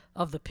off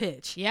of the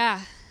pitch. Yeah.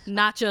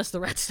 Not just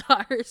the Red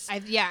Stars. I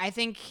think I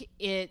think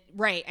you're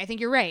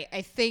right.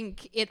 I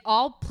think it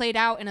all played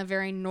out in a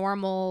very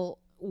normal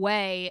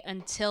way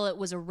until it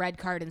was a red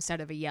card instead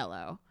of a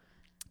yellow.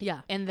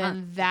 Yeah. And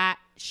then that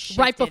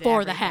shifted right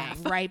before everything. the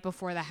half. Right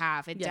before the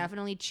half. It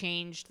definitely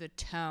changed the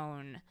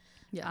tone.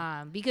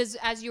 Yeah. Because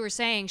as you were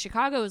saying,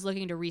 Chicago is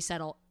looking to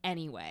resettle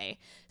anyway.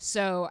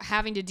 So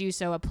having to do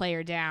so a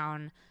player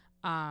down,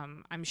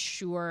 I'm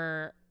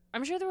sure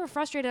they were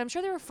frustrated. I'm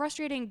sure they were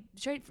frustrating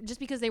just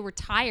because they were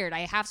tired. I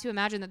have to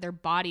imagine that their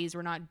bodies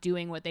were not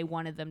doing what they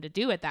wanted them to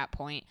do at that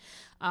point.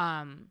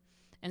 And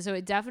so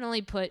it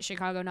definitely put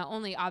Chicago not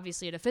only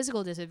obviously at a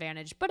physical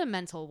disadvantage, but a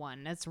mental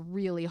one. That's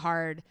really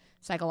hard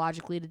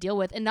psychologically to deal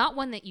with, and not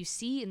one that you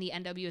see in the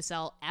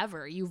NWSL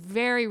ever. You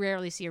very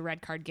rarely see a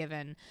red card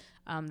given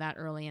that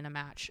early in a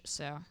match.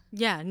 So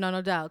yeah,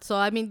 no doubt. So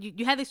I mean,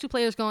 you had these two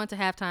players going to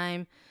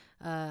halftime,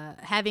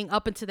 having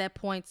up until that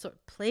point sort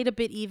of played a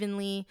bit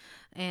evenly,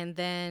 and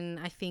then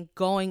I think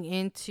going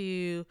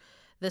into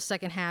the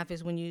second half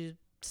is when you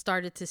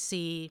started to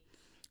see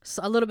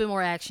a little bit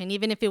more action,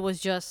 even if it was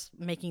just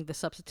making the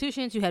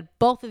substitutions. You had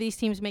both of these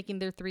teams making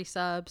their 3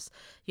 subs.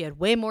 You had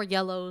way more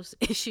yellows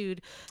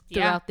issued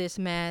throughout this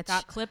match.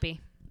 Got Clippy.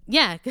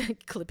 Yeah,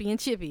 Clippy and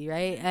Chippy,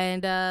 right?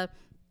 And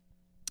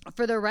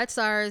for the Red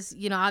Stars,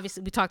 you know,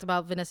 obviously we talked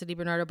about Vanessa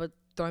DiBernardo, but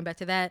throwing back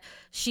to that,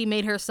 she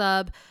made her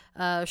sub.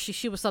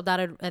 She was subbed out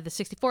at the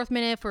 64th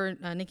minute for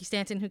Nikki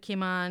Stanton, who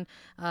came on.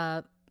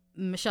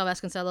 Michelle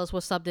Vasconcelos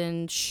was subbed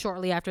in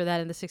shortly after that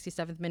in the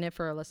 67th minute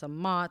for Alyssa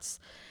Motts,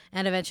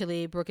 and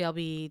eventually Brooke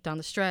Elby down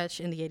the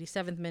stretch in the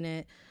 87th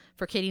minute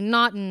for Katie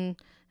Naughton,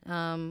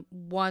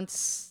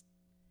 once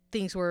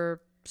things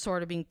were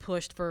sort of being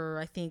pushed for,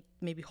 I think,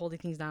 maybe holding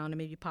things down and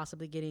maybe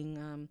possibly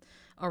getting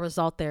a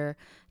result there,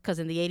 because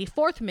in the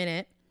 84th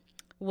minute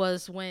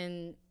was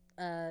when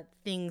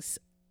things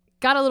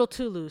got a little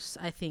too loose.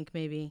 I think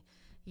maybe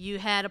you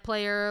had a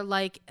player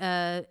like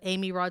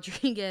Amy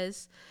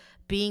Rodriguez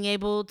being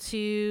able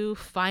to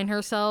find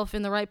herself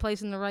in the right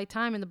place in the right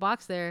time in the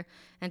box there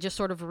and just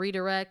sort of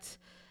redirect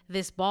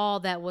this ball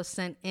that was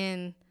sent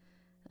in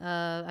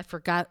I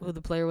forgot who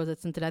the player was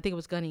that sent it. I think it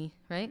was Gunny,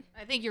 right?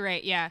 I think you're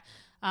right. Yeah.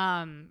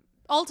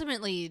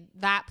 Ultimately,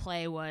 that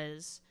play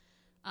was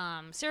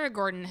Sarah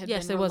Gordon had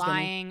been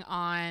relying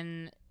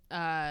on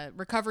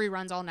recovery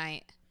runs all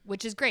night,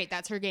 which is great.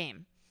 That's her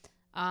game.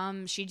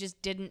 She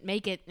just didn't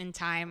make it in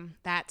time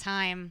that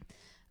time.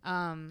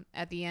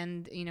 At the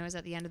end, it was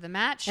at the end of the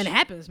match. And it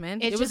happens,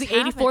 man. It was the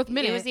 84th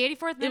minute. It was the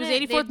 84th minute. It was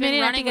the 84th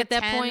minute. I think at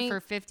that point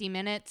for 50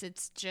 minutes,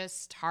 it's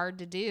just hard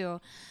to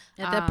do.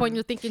 At that point,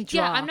 you're thinking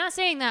draw. Yeah, I'm not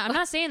saying that. I'm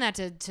not saying that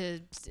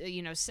to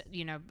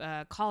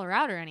call her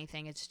out or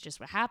anything. It's just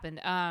what happened.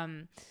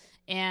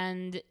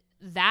 And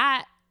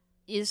that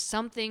is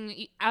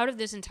something out of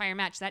this entire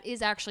match that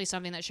is actually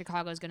something that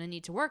Chicago is going to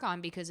need to work on,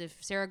 because if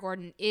Sarah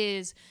Gordon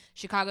is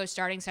Chicago's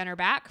starting center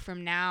back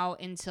from now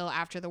until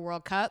after the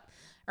World Cup,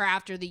 or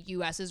after the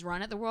U.S.'s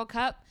run at the World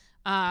Cup,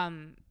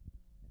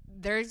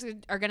 there's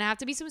are going to have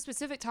to be some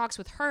specific talks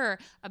with her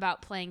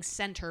about playing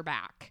center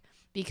back,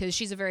 because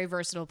she's a very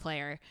versatile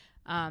player,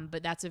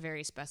 but that's a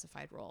very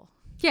specified role.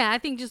 Yeah, I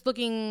think just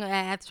looking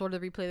at sort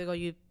of the replay, they go,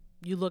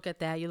 you look at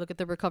that, you look at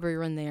the recovery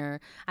run there.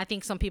 I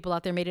think some people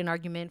out there made an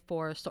argument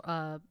for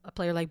a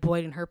player like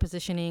Boyd and her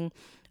positioning.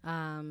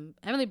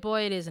 Emily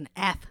Boyd is an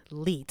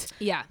athlete.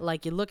 Yeah.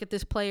 Like, you look at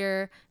this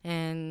player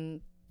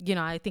and,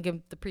 I think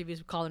in the previous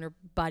we're calling her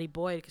Body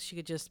Boyd because she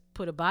could just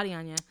put a body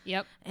on you.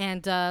 Yep.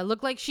 And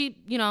looked like she,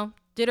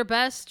 did her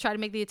best, tried to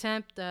make the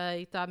attempt.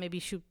 You thought maybe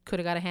she could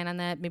have got a hand on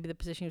that. Maybe the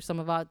position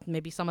of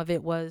maybe some of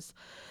it was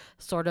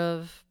sort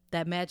of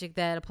that magic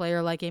that a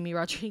player like Amy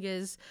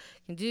Rodriguez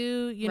can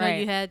do. Right.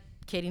 You had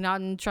Katie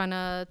Naughton trying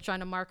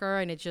to mark her,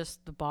 and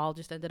the ball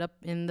just ended up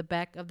in the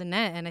back of the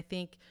net. And I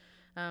think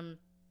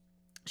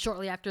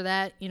shortly after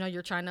that,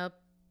 you're trying to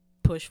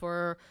push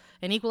for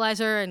an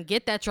equalizer and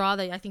get that draw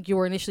that I think you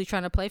were initially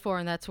trying to play for,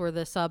 and that's where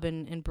the sub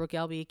in Brooke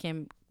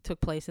Elby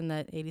took place in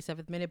that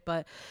 87th minute.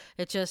 But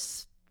they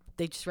just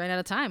ran out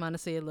of time.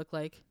 Honestly, it looked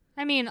like.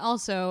 I mean,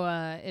 also,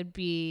 it'd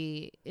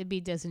be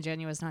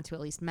disingenuous not to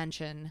at least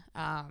mention.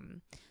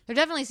 There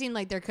definitely seemed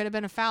like there could have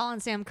been a foul on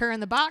Sam Kerr in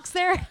the box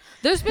there.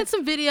 There's been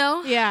some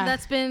video, yeah,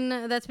 that's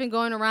been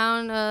going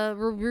around.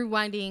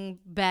 Rewinding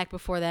back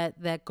before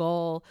that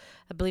goal,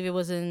 I believe it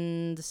was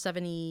in the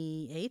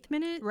 78th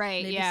minute,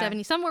 right? Maybe yeah,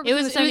 70 somewhere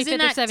between the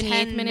 75th or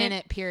 78th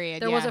minute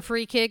period. There was a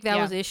free kick that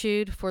was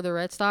issued for the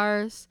Red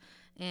Stars.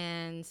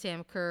 And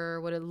Sam Kerr,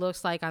 what it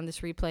looks like on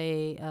this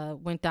replay,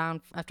 went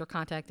down after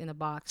contact in the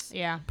box.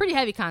 Yeah. Pretty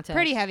heavy contact.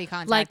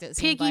 Like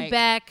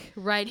piggyback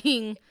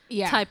riding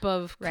type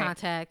of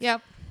contact.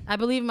 Yep. I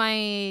believe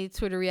my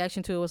Twitter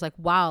reaction to it was like,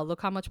 wow,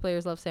 look how much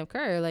players love Sam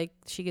Kerr. Like,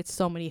 she gets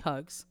so many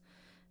hugs.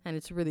 And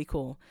it's really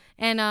cool.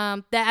 And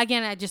that,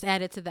 again, I just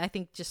added to I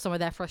think just some of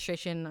that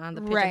frustration on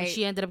the pitch. Right. I mean,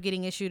 she ended up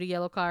getting issued a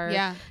yellow card.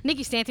 Yeah.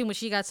 Nikki Stanton, when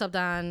she got subbed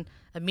on,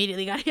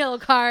 immediately got a yellow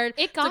card.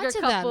 It got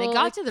to them. It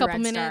got to the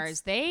Red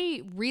Stars.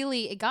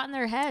 It got in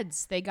their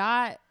heads. They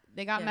got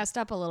messed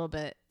up a little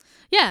bit.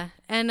 Yeah.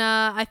 And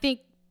I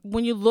think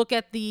when you look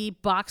at the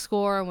box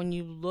score and when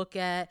you look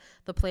at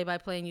the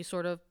play-by-play and you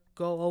sort of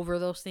go over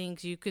those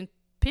things, you can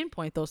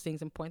pinpoint those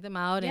things and point them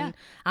out. And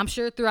I'm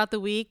sure throughout the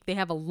week they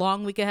have a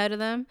long week ahead of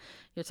them.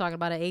 You're talking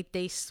about an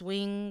 8-day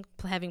swing,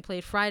 having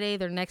played Friday.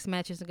 Their next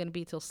match isn't going to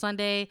be till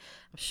Sunday.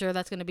 I'm sure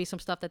that's going to be some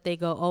stuff that they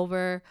go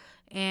over.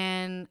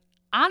 And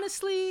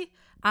honestly,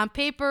 on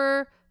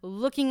paper,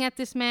 looking at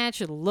this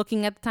match,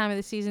 looking at the time of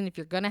the season, if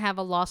you're going to have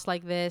a loss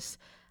like this,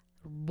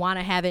 want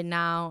to have it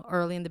now,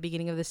 early in the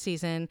beginning of the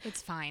season.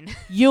 It's fine.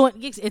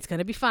 It's going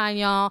to be fine,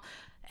 y'all.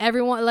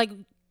 Everyone, like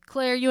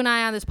Claire, you and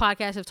I on this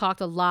podcast have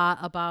talked a lot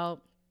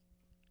about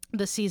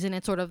the season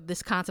and sort of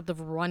this concept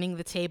of running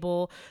the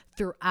table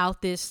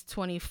throughout this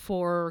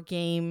 24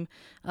 game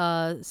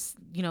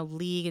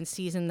league and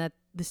season that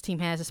this team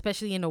has,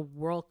 especially in a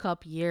World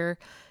Cup year,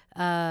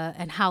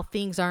 and how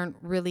things aren't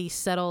really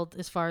settled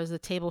as far as the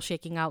table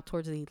shaking out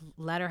towards the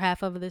latter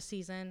half of the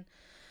season.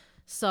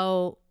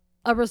 So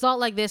a result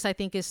like this, I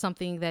think, is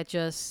something that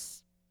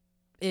just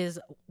is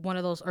one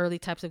of those early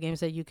types of games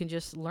that you can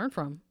just learn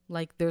from.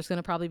 Like, there's going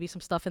to probably be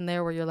some stuff in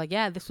there where you're like,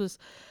 yeah, this was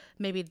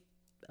maybe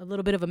a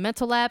little bit of a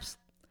mental lapse.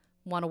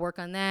 Want to work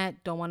on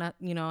that. Don't want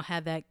to,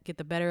 have that get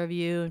the better of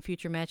you in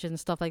future matches and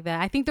stuff like that.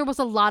 I think there was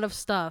a lot of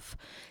stuff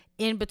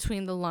in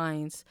between the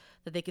lines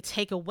that they could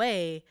take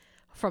away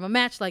from a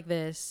match like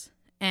this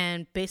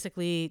and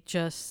basically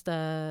just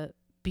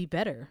be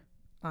better,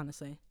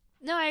 honestly.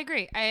 No, I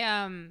agree.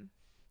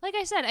 Like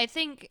I said, I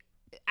think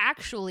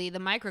actually the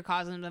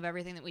microcosm of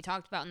everything that we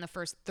talked about in the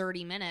first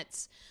 30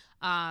 minutes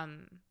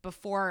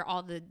before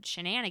all the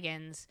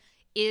shenanigans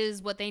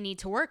is what they need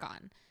to work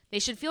on. They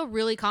should feel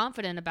really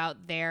confident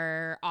about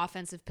their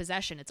offensive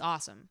possession. It's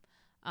awesome.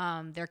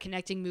 Their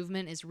connecting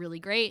movement is really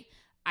great.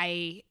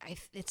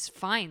 It's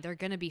fine. They're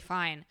going to be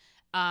fine.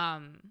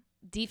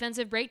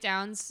 Defensive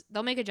breakdowns,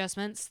 they'll make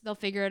adjustments. They'll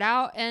figure it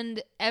out.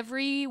 And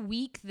every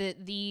week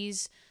that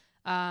these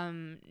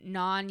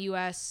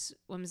non-U.S.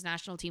 women's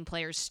national team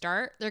players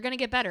start, they're going to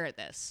get better at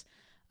this.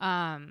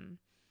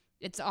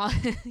 it's all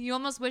you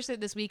almost wish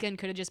that this weekend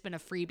could have just been a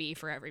freebie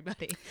for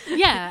everybody.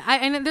 Yeah,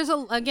 and there's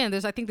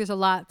I think there's a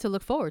lot to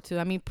look forward to.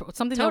 I mean,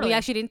 something that we Totally.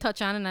 actually didn't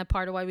touch on, and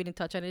part of why we didn't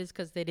touch on it is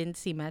because they didn't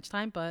see match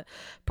time. But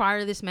prior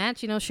to this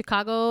match,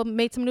 Chicago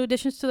made some new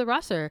additions to the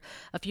roster.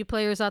 A few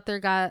players out there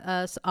got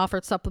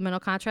offered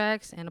supplemental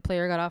contracts, and a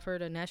player got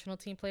offered a national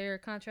team player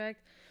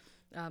contract.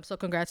 So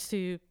congrats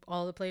to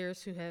all the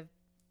players who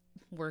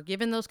were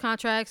given those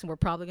contracts, and we're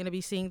probably going to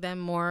be seeing them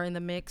more in the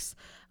mix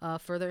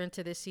further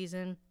into this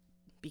season.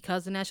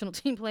 Because the national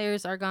team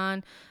players are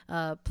gone,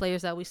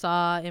 players that we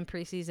saw in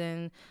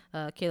preseason,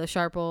 Kayla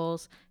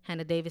Sharples,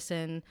 Hannah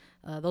Davison,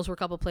 those were a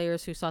couple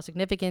players who saw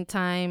significant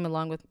time,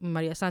 along with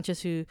Maria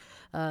Sanchez, who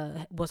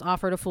was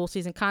offered a full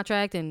season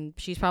contract, and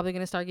she's probably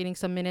going to start getting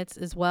some minutes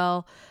as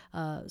well.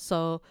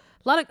 So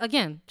a lot of,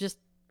 again, just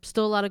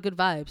still a lot of good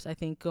vibes, I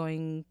think,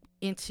 going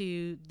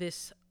into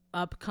this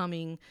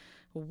upcoming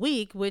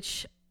week,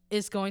 which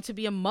is going to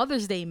be a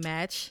Mother's Day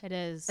match. It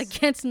is.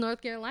 Against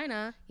North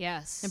Carolina.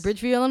 Yes. In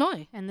Bridgeview,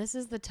 Illinois. And this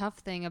is the tough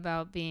thing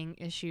about being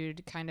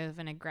issued kind of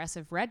an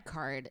aggressive red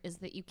card, is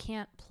that you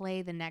can't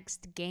play the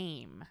next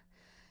game.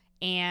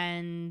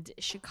 And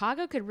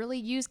Chicago could really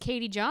use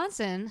Katie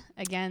Johnson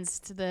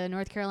against the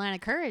North Carolina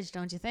Courage,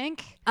 don't you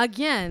think?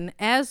 Again,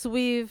 as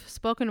we've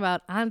spoken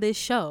about on this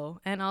show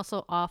and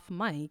also off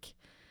mic,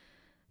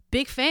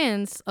 big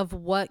fans of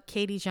what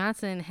Katie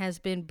Johnson has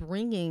been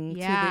bringing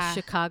to the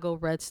Chicago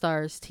Red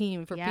Stars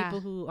team. For people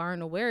who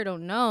aren't aware,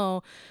 don't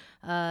know,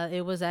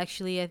 it was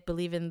actually, I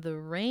believe, in the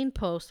Rain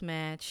Post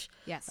match,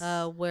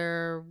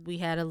 where we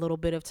had a little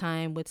bit of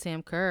time with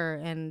Sam Kerr,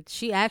 and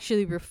she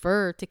actually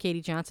referred to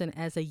Katie Johnson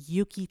as a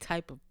Yuki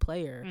type of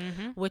player,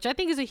 which I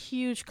think is a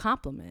huge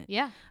compliment.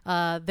 Yeah.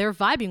 They're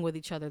vibing with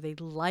each other. They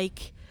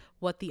like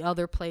what the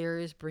other player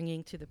is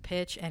bringing to the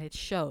pitch, and it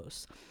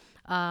shows.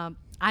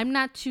 I'm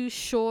not too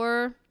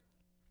sure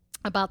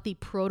about the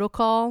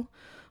protocol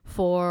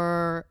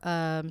for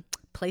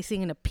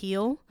placing an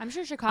appeal. I'm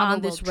sure Chicago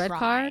on this will red try.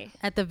 card.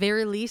 At the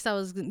very least,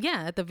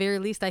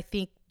 I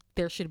think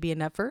there should be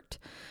an effort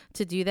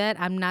to do that.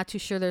 I'm not too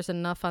sure there's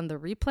enough on the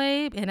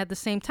replay, and at the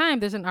same time,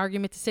 there's an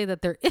argument to say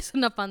that there is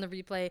enough on the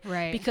replay,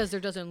 right? Because there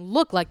doesn't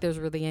look like there's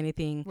really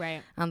anything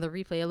on the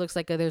replay. It looks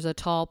like there's a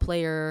tall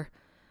player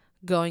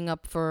going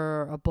up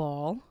for a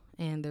ball,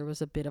 and there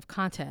was a bit of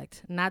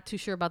contact. Not too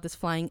sure about this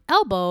flying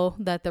elbow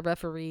that the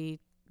referee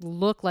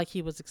looked like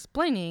he was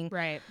explaining.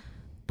 Right.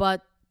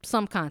 But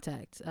some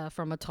contact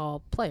from a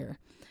tall player.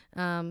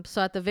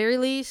 So at the very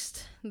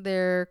least,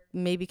 there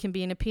maybe can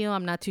be an appeal.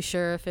 I'm not too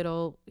sure if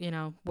it'll,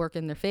 work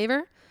in their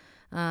favor.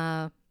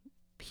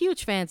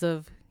 Huge fans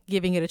of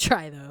giving it a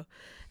try, though.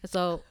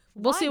 So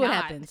we'll see what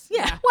happens.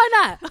 Yeah, why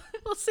not?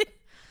 We'll see.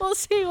 We'll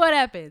see what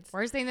happens.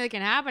 Worst thing that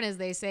can happen is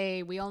they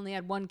say we only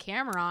had one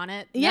camera on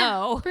it. Yeah,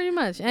 no. Pretty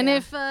much. And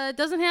if it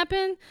doesn't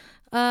happen,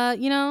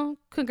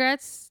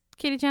 congrats,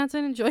 Katie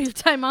Johnson. Enjoy your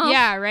time off.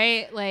 Yeah,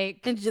 right.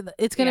 Like,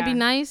 it's gonna be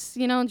nice.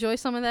 Enjoy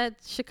some of that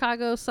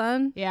Chicago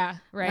sun. Yeah,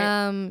 right.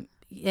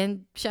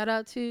 And shout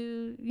out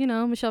to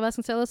Michelle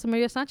Vasconcelos and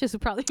Maria Sanchez, who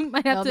probably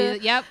might have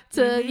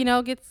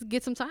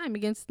get some time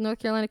against North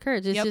Carolina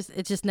Courage.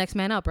 It's just next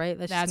man up, right?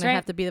 That's just gonna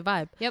have to be the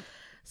vibe. Yep.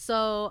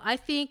 So I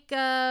think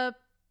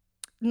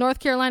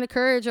North Carolina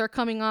Courage are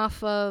coming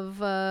off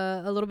of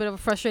a little bit of a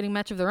frustrating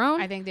match of their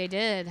own. I think they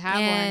did have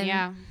one,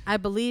 yeah. I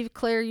believe,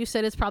 Claire, you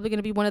said it's probably going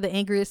to be one of the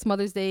angriest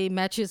Mother's Day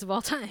matches of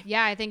all time.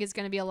 Yeah, I think it's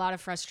going to be a lot of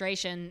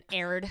frustration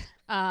aired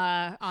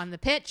on the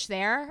pitch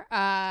there.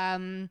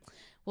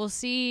 We'll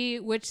see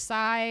which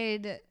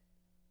side.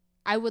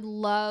 I would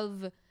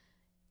love...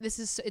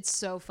 It's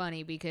so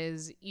funny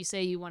because you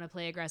say you want to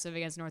play aggressive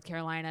against North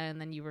Carolina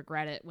and then you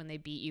regret it when they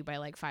beat you by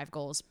like 5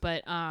 goals.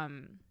 But...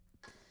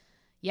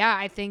 yeah,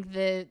 I think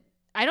that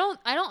I don't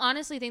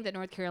honestly think that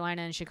North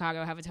Carolina and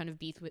Chicago have a ton of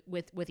beef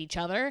with each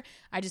other.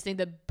 I just think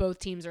that both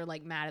teams are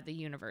like mad at the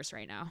universe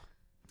right now.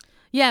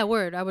 Yeah,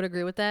 word. I would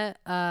agree with that.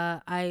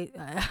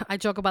 I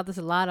joke about this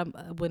a lot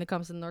when it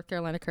comes to North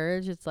Carolina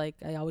Courage. It's like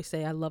I always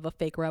say I love a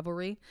fake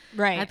rivalry.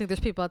 Right. I think there's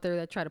people out there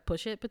that try to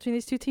push it between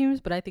these two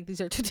teams, but I think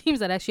these are two teams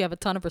that actually have a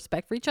ton of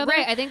respect for each other.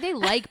 Right. I think they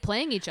like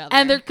playing each other.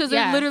 And they're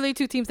literally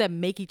two teams that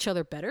make each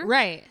other better.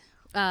 Right.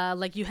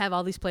 Like you have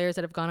all these players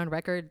that have gone on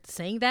record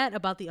saying that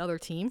about the other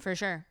team, for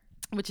sure,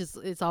 which is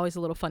it's always a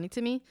little funny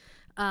to me.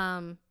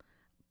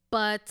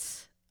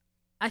 But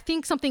I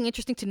think something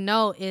interesting to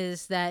note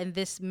is that in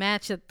this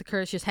match that the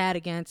Courage just had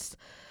against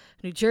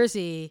New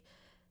Jersey,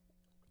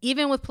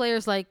 even with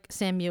players like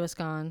Sam Mewis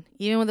gone,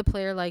 even with a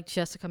player like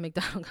Jessica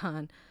McDonald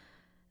gone,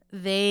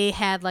 they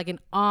had like an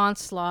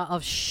onslaught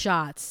of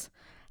shots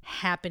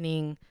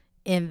happening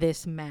in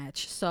this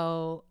match.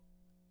 So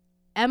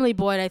Emily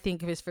Boyd, I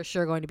think, is for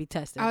sure going to be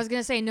tested. I was going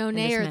to say no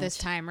Nair this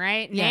time,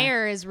 right? Yeah.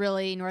 Nair is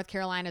really North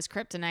Carolina's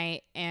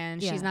kryptonite,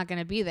 and she's not going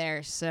to be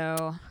there.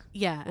 So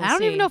yeah, I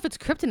don't even know if it's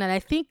kryptonite. I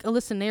think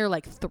Alyssa Nair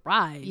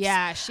thrives.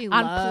 Yeah, she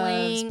on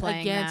loves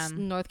playing against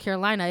them. North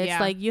Carolina. It's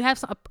like you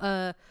have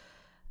a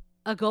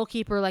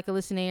goalkeeper like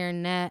Alyssa Nair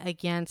in net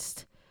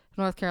against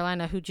North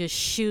Carolina, who just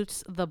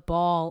shoots the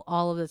ball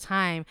all of the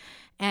time.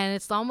 And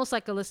it's almost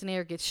like Alyssa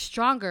Nair gets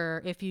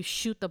stronger if you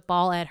shoot the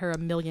ball at her a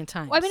million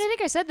times. Well, I mean, I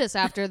think I said this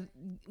after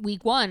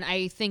week 1.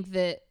 I think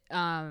that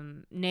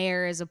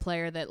Nair is a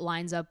player that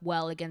lines up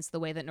well against the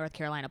way that North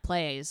Carolina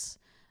plays.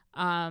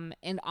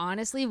 And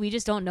honestly, we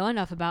just don't know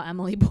enough about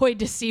Emily Boyd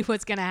to see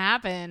what's going to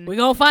happen. We're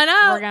going to find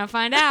out. We're going to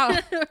find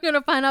out. We're going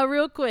to find out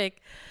real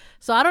quick.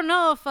 So I don't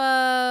know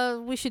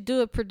if we should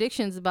do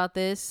predictions about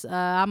this.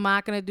 I'm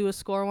not going to do a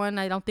score one.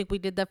 I don't think we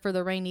did that for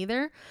the Reign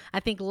either. I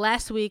think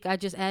last week I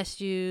just asked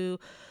you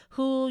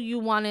who you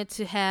wanted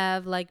to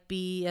have like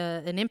be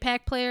an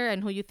impact player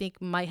and who you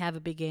think might have a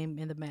big game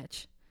in the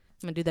match.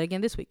 I'm going to do that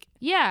again this week.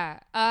 Yeah.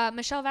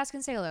 Michelle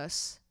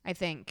Vasconcelos, I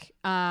think.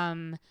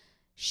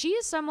 She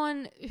is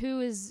someone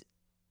who is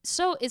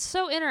so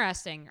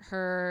interesting,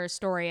 her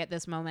story at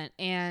this moment.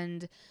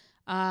 And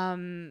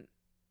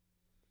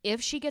if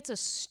she gets a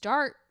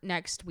start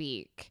next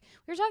week,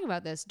 we were talking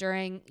about this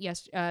during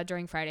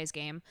Friday's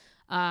game.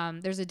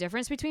 There's a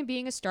difference between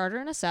being a starter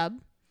and a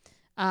sub.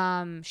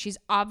 She's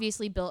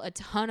obviously built a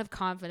ton of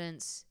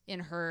confidence in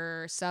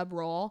her sub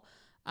role.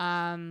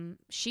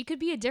 She could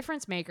be a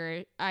difference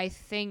maker. I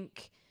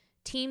think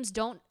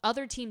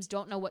other teams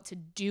don't know what to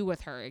do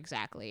with her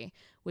exactly,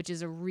 which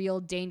is a real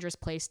dangerous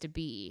place to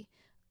be.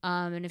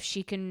 And if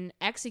she can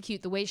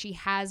execute the way she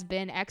has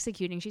been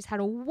executing, she's had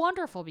a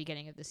wonderful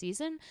beginning of the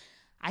season.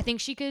 I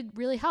think she could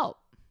really help.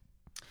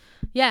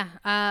 Yeah,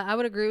 I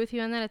would agree with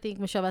you on that. I think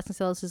Michelle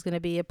Vasconcelos is going to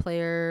be a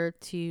player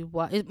to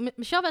watch.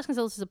 Michelle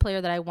Vasconcelos is a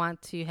player that I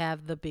want to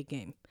have the big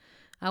game.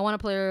 I want a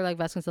player like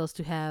Vasconcelos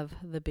to have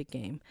the big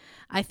game.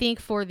 I think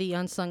for the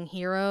unsung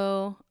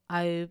hero,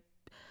 I'm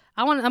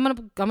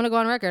gonna go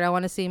on record. I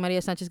want to see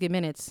Maria Sanchez get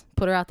minutes.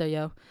 Put her out there,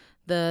 yo.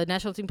 The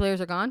national team players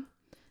are gone.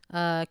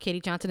 Katie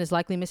Johnson is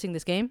likely missing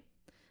this game.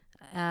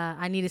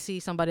 I need to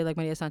see somebody like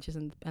Maria Sanchez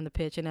in the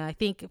pitch, and I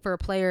think for a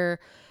player.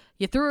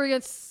 You threw her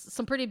against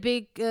some pretty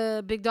big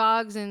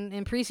dogs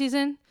in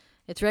preseason.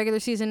 It's regular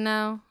season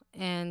now.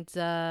 And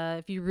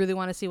if you really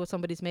want to see what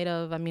somebody's made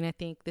of, I mean, I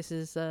think this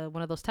is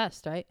one of those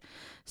tests, right?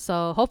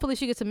 So hopefully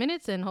she gets some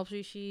minutes and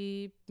hopefully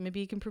she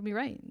maybe can prove me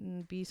right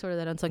and be sort of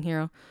that unsung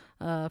hero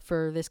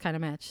for this kind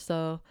of match.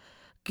 So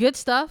good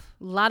stuff.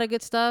 A lot of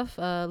good stuff.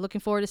 Looking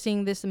forward to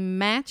seeing this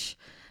match.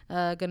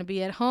 Going to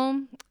be at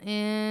home.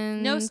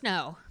 And no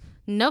snow.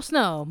 No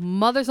snow.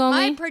 Mothers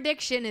only. My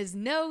prediction is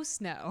no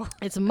snow.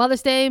 It's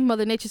Mother's Day.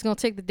 Mother Nature's going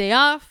to take the day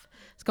off.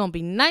 It's going to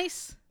be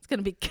nice. It's going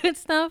to be good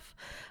stuff.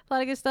 A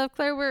lot of good stuff.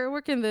 Claire,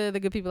 where can the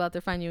good people out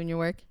there find you in your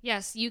work?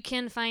 Yes, you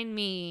can find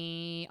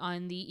me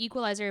on the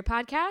Equalizer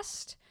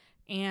podcast.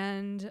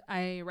 And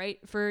I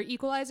write for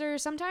Equalizer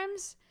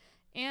sometimes.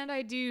 And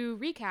I do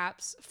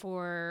recaps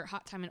for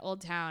Hot Time in Old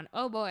Town.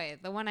 Oh boy,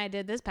 the one I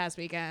did this past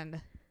weekend.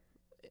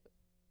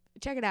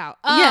 Check it out.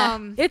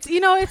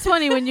 It's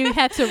funny when you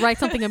had to write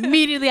something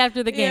immediately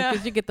after the game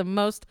because you get the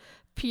most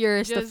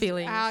purest of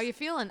feelings. How you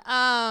feeling?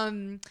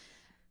 I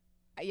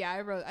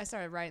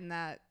started writing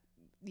that.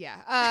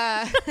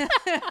 Yeah.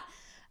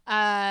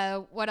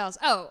 What else?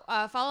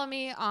 Follow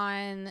me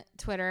on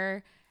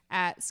Twitter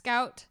at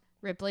Scout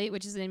Ripley,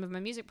 which is the name of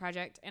my music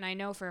project. And I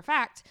know for a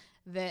fact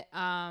that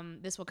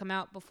this will come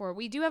out before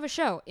we do have a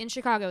show in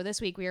Chicago this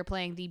week. We are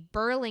playing the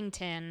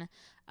Burlington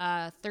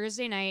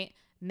Thursday night,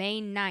 May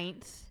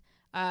 9th.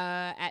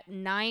 At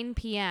 9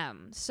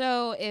 p.m.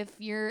 So if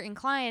you're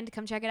inclined,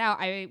 come check it out.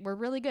 We're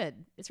really good.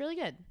 It's really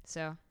good.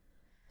 So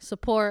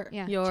support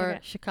your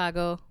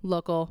Chicago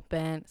local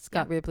band,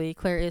 Scott Ripley.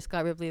 Claire is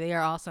Scott Ripley. They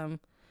are awesome.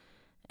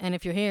 And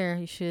if you're here,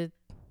 you should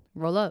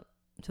roll up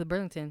to the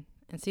Burlington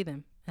and see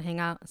them and hang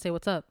out and say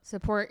what's up.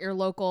 Support your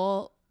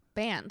local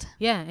band.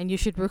 Yeah, and you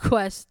should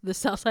request the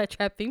Southside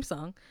Trap theme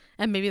song,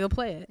 and maybe they'll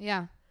play it.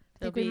 Yeah,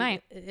 I think we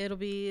might. It'll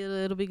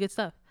be good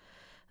stuff.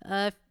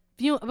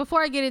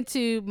 Before I get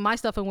into my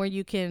stuff and where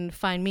you can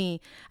find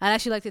me, I'd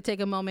actually like to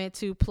take a moment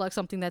to plug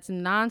something that's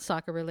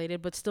non-soccer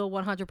related, but still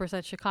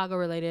 100% Chicago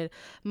related.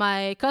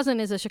 My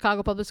cousin is a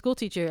Chicago public school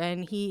teacher,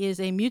 and he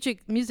is a music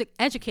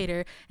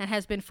educator and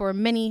has been for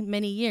many,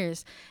 many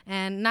years.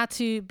 And not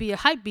to be a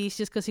hype beast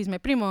just because he's my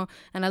primo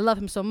and I love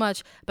him so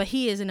much, but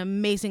he is an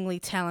amazingly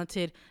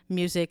talented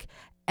music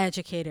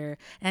educator.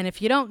 And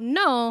if you don't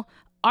know,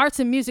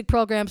 arts and music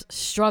programs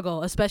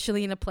struggle,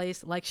 especially in a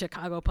place like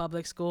Chicago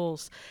Public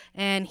Schools.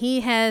 And he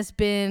has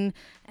been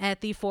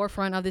at the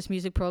forefront of this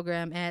music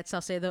program at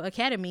Salcedo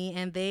Academy,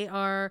 and they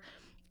are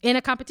in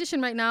a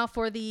competition right now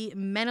for the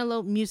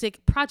Menelo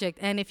Music Project.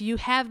 And if you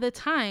have the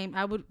time,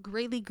 I would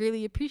greatly,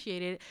 greatly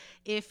appreciate it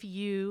if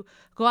you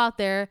go out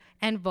there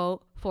and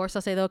vote for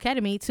Salcedo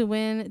Academy to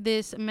win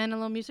this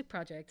Menelo Music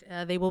Project.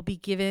 They will be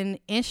given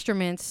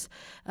instruments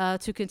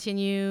to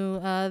continue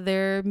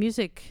their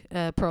music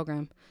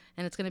program.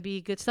 And it's going to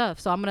be good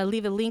stuff. So I'm going to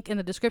leave a link in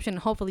the description.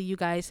 Hopefully you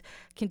guys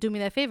can do me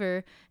that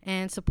favor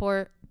and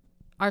support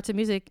arts and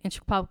music in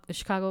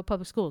Chicago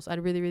Public Schools.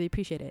 I'd really, really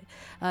appreciate it.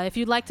 If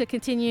you'd like to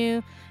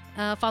continue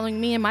following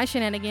me and my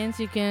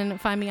shenanigans, you can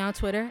find me on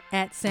Twitter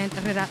at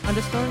 @SanHerrera_.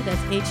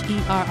 That's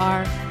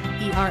HERRA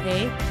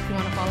If you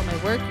want to follow my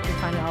work, you can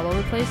find it all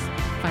over the place. You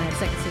can find it at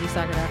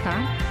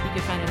secondcitysoccer.com. You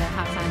can find it at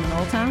Hot Time in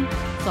Old Town.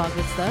 It's all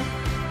good stuff.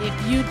 If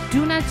you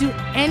do not do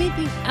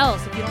anything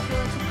else, if you don't feel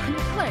like supporting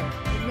a player,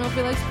 if you don't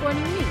feel like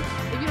supporting me,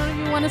 if you don't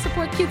even want to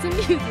support kids in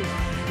music,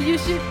 you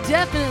should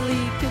definitely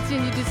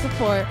continue to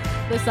support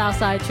the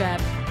Southside Trap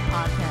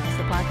podcast,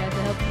 the podcast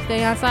that helps you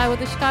stay on side with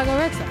the Chicago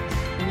Red Sox.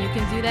 And you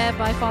can do that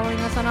by following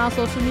us on all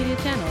social media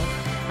channels,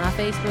 on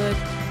Facebook,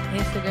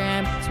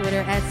 Instagram,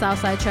 Twitter, at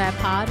Southside Trap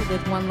Pod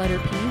with one letter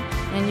P.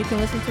 And you can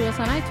listen to us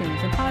on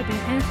iTunes and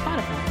Podbean and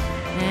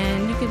Spotify.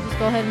 And you can just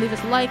go ahead and leave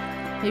us a like,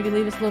 maybe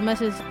leave us a little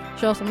message,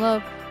 show us some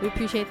love. We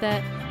appreciate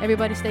that.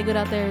 Everybody stay good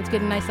out there. It's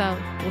getting nice out.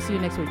 We'll see you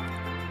next week.